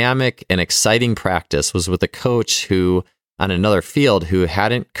dynamic and exciting practice was with a coach who on another field who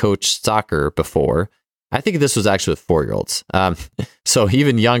hadn't coached soccer before. I think this was actually with 4-year-olds. So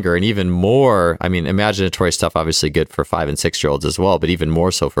even younger and even more, I mean, imaginatory stuff, obviously good for 5 and 6-year-olds as well, but even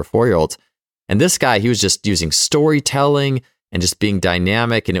more so for 4-year-olds. And this guy, he was just using storytelling and just being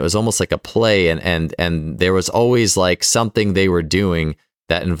dynamic, and it was almost like a play, and there was always like something they were doing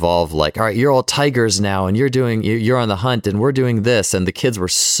that involved like, all right, you're all tigers now, and you're on the hunt, and we're doing this, and the kids were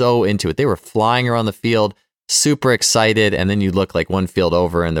so into it. They were flying around the field, super excited, and then you look like one field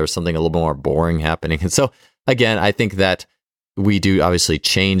over, and there was something a little more boring happening. And so again, I think that we do obviously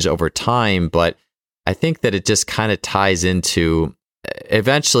change over time, but I think that it just kind of ties into.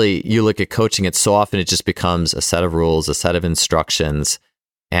 Eventually, you look at coaching it so often, it just becomes a set of rules, a set of instructions.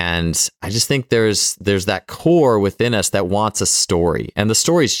 And I just think there's that core within us that wants a story. And the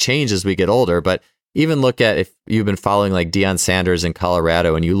stories change as we get older. But even look at if you've been following like Deion Sanders in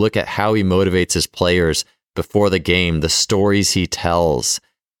Colorado, and you look at how he motivates his players before the game, the stories he tells.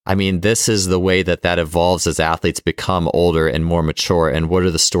 I mean, this is the way that evolves as athletes become older and more mature. And what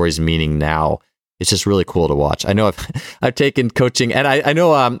are the stories meaning now? It's just really cool to watch. I know I've taken coaching, and I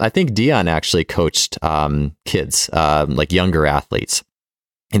know I think Deion actually coached kids, like younger athletes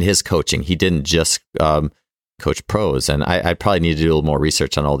in his coaching. He didn't just coach pros, and I probably need to do a little more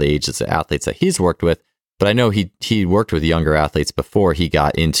research on all the ages of athletes that he's worked with. But I know he worked with younger athletes before he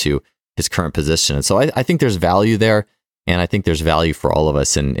got into his current position. And so I think there's value there, and I think there's value for all of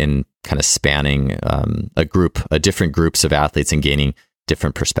us in kind of spanning different groups of athletes and gaining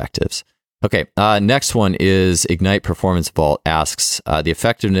different perspectives. Okay, next one is Ignite Performance Vault asks the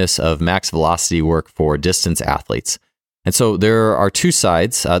effectiveness of max velocity work for distance athletes. And so there are two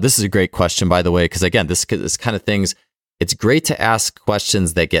sides. This is a great question, by the way, because again, this kind of things, it's great to ask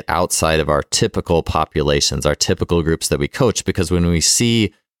questions that get outside of our typical populations, our typical groups that we coach, because when we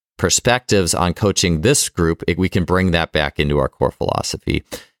see perspectives on coaching this group, we can bring that back into our core philosophy.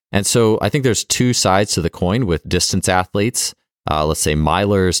 And so I think there's two sides to the coin with distance athletes. Let's say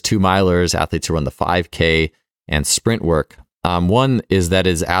milers, 2 milers, athletes who run the 5K and sprint work. One is that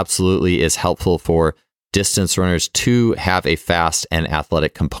is absolutely is helpful for distance runners to have a fast and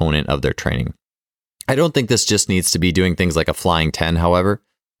athletic component of their training. I don't think this just needs to be doing things like a flying 10, however.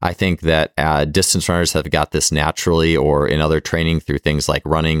 I think that distance runners have got this naturally or in other training through things like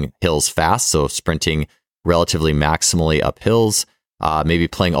running hills fast, so sprinting relatively maximally up hills, maybe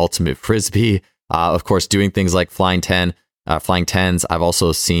playing ultimate frisbee, of course, doing things like flying 10s. I've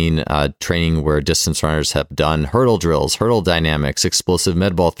also seen training where distance runners have done hurdle drills, hurdle dynamics, explosive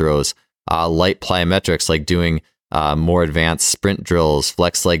med ball throws, light plyometrics like doing more advanced sprint drills,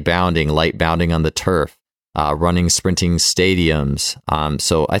 flex leg bounding, light bounding on the turf, running, sprinting stadiums.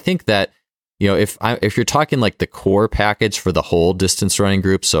 So I think that, if you're talking like the core package for the whole distance running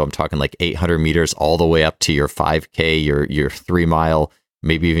group, so I'm talking like 800 meters all the way up to your 5K, your 3 mile,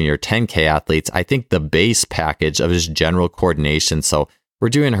 maybe even your 10K athletes, I think the base package of just general coordination. So we're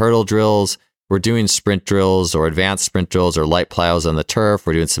doing hurdle drills, we're doing sprint drills or advanced sprint drills or light plyos on the turf.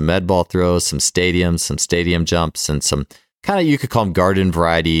 We're doing some med ball throws, some stadium jumps, and some kind of, you could call them garden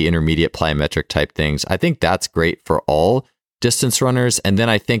variety, intermediate plyometric type things. I think that's great for all distance runners. And then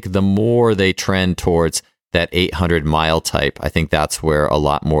I think the more they trend towards that 800 mile type, I think that's where a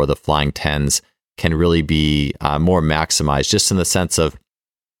lot more of the flying 10s can really be more maximized, just in the sense of,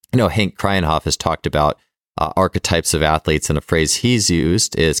 Hank Kreinhoff has talked about archetypes of athletes, and a phrase he's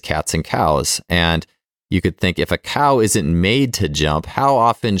used is cats and cows. And you could think, if a cow isn't made to jump, how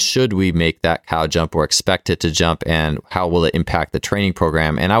often should we make that cow jump or expect it to jump, and how will it impact the training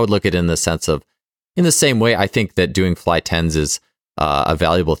program? And I would look at it in the sense of, in the same way, I think that doing fly 10s is a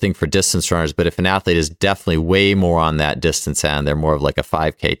valuable thing for distance runners. But if an athlete is definitely way more on that distance end, they're more of like a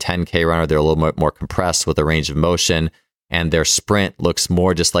 5K, 10K runner, they're a little bit more compressed with a range of motion, and their sprint looks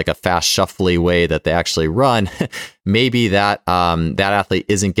more just like a fast, shuffly way that they actually run, maybe that athlete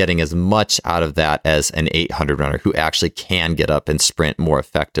isn't getting as much out of that as an 800 runner who actually can get up and sprint more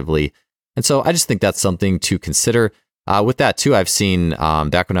effectively. And so I just think that's something to consider. With that too, I've seen,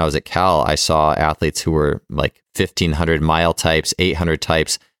 back when I was at Cal, I saw athletes who were like 1500 mile types, 800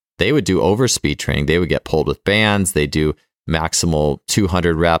 types. They would do overspeed training. They would get pulled with bands. They do maximal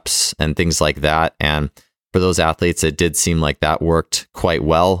 200 reps and things like that. And for those athletes, it did seem like that worked quite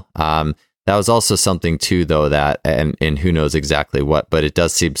well. That was also something too, though, that, and who knows exactly what, but it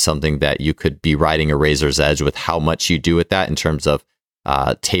does seem something that you could be riding a razor's edge with how much you do with that in terms of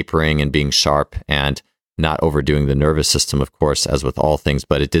tapering and being sharp and not overdoing the nervous system, of course, as with all things.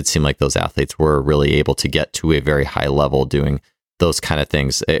 But it did seem like those athletes were really able to get to a very high level doing those kind of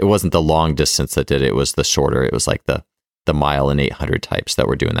things. It wasn't the long distance that did it. It was the shorter. It was like the mile and 800 types that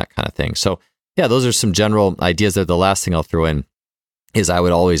were doing that kind of thing. So yeah, those are some general ideas there. The last thing I'll throw in is I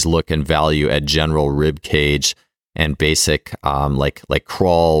would always look and value at general rib cage and basic like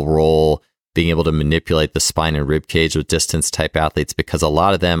crawl, roll, being able to manipulate the spine and rib cage with distance type athletes, because a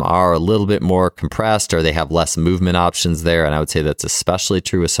lot of them are a little bit more compressed or they have less movement options there. And I would say that's especially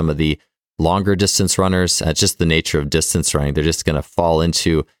true with some of the longer distance runners. It's just the nature of distance running. They're just going to fall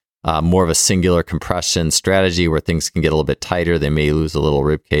into more of a singular compression strategy where things can get a little bit tighter. They may lose a little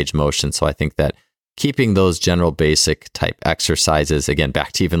rib cage motion. So I think that keeping those general basic type exercises, again,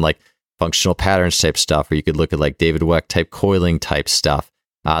 back to even like functional patterns type stuff, or you could look at like David Weck type coiling type stuff,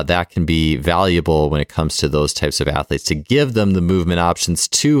 that can be valuable when it comes to those types of athletes, to give them the movement options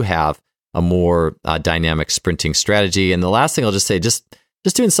to have a more dynamic sprinting strategy. And the last thing I'll just say, just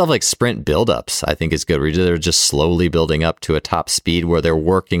doing stuff like sprint buildups, I think is good. Where they're just slowly building up to a top speed where they're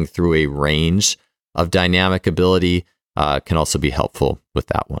working through a range of dynamic ability can also be helpful with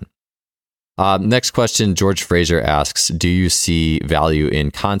that one. Next question, George Fraser asks, do you see value in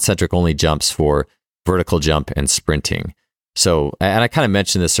concentric only jumps for vertical jump and sprinting? So, and I kind of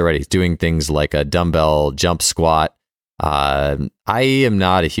mentioned this already, doing things like a dumbbell jump squat. I am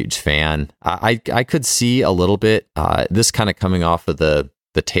not a huge fan. I could see a little bit, this kind of coming off of the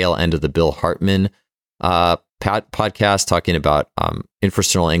tail end of the Bill Hartman podcast, talking about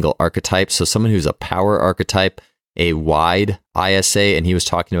infrasternal angle archetypes. So someone who's a power archetype, a wide ISA, and he was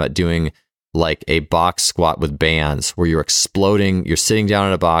talking about doing like a box squat with bands where you're exploding, you're sitting down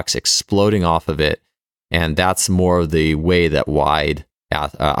in a box, exploding off of it. And that's more of the way that wide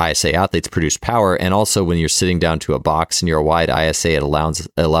ISA athletes produce power. And also when you're sitting down to a box and you're a wide ISA, it allows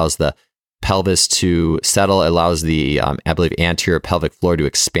the pelvis to settle, allows the, I believe, anterior pelvic floor to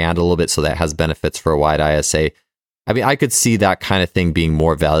expand a little bit. So that has benefits for a wide ISA. I mean, I could see that kind of thing being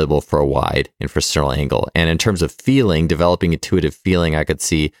more valuable for a wide infrasternal angle. And in terms of feeling, developing intuitive feeling, I could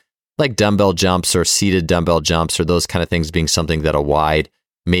see like dumbbell jumps or seated dumbbell jumps or those kind of things being something that a wide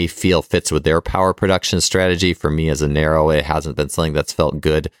may feel fits with their power production strategy. For me as a narrow, it hasn't been something that's felt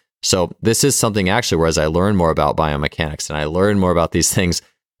good So this is something actually where as I learn more about biomechanics and I learn more about these things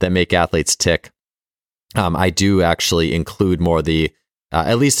that make athletes tick, I do actually include more of the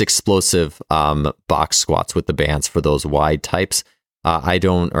at least explosive box squats with the bands for those wide types. I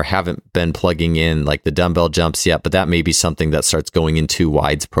don't or haven't been plugging in like the dumbbell jumps yet, but that may be something that starts going into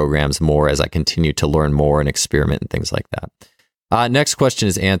WIDES programs more as I continue to learn more and experiment and things like that. Next question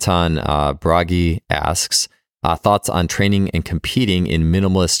is Anton Bragi asks, thoughts on training and competing in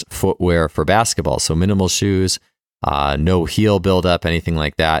minimalist footwear for basketball. So minimal shoes, no heel buildup, anything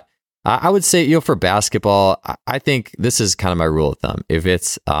like that. I would say, for basketball, I think this is kind of my rule of thumb. If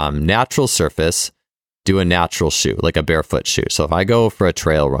it's natural surface, do a natural shoe, like a barefoot shoe. So if I go for a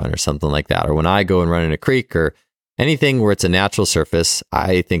trail run or something like that, or when I go and run in a creek or anything where it's a natural surface,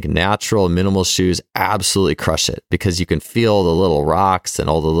 I think natural minimal shoes absolutely crush it because you can feel the little rocks and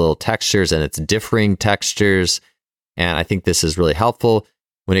all the little textures and it's differing textures. And I think this is really helpful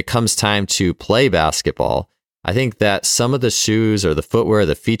when it comes time to play basketball. I think that some of the shoes or the footwear,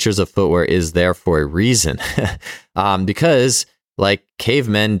 the features of footwear is there for a reason because like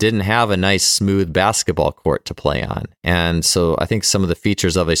cavemen didn't have a nice smooth basketball court to play on. And so I think some of the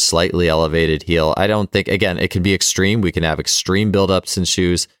features of a slightly elevated heel, I don't think, again, it can be extreme. We can have extreme buildups in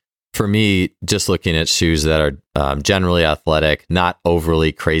shoes. For me, just looking at shoes that are generally athletic, not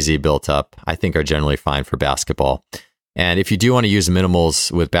overly crazy built up, I think are generally fine for basketball. And if you do want to use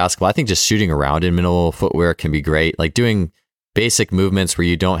minimals with basketball, I think just shooting around in minimal footwear can be great. Like doing basic movements where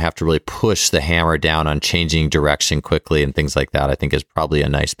you don't have to really push the hammer down on changing direction quickly and things like that, I think is probably a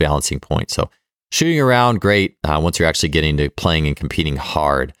nice balancing point. So shooting around, great. Once you're actually getting to playing and competing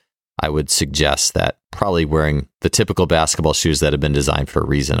hard, I would suggest that probably wearing the typical basketball shoes that have been designed for a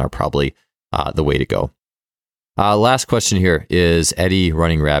reason are probably the way to go. Last question here is Eddie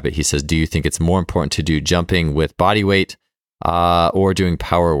Running Rabbit. He says, do you think it's more important to do jumping with body weight or doing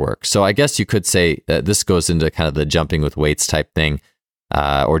power work? So I guess you could say that this goes into kind of the jumping with weights type thing,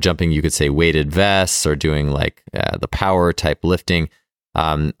 or jumping, you could say weighted vests or doing like the power type lifting.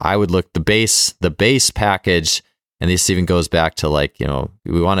 I would look the base package, and this even goes back to like,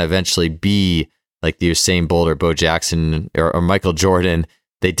 we want to eventually be like the Usain Bolt or Bo Jackson or Michael Jordan.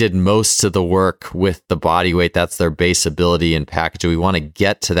 They did most of the work with the body weight. That's their base ability and package. We want to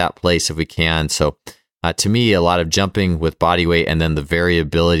get to that place if we can. So to me, a lot of jumping with body weight and then the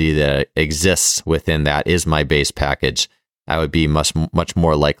variability that exists within that is my base package. I would be much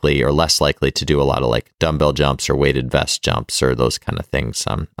more likely or less likely to do a lot of like dumbbell jumps or weighted vest jumps or those kind of things.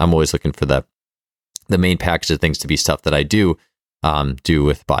 I'm always looking for the main package of things to be stuff that I do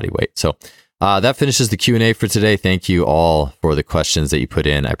with body weight. So that finishes the Q&A for today. Thank you all for the questions that you put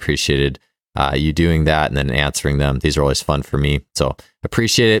in. I appreciated you doing that and then answering them. These are always fun for me. So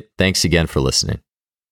appreciate it. Thanks again for listening.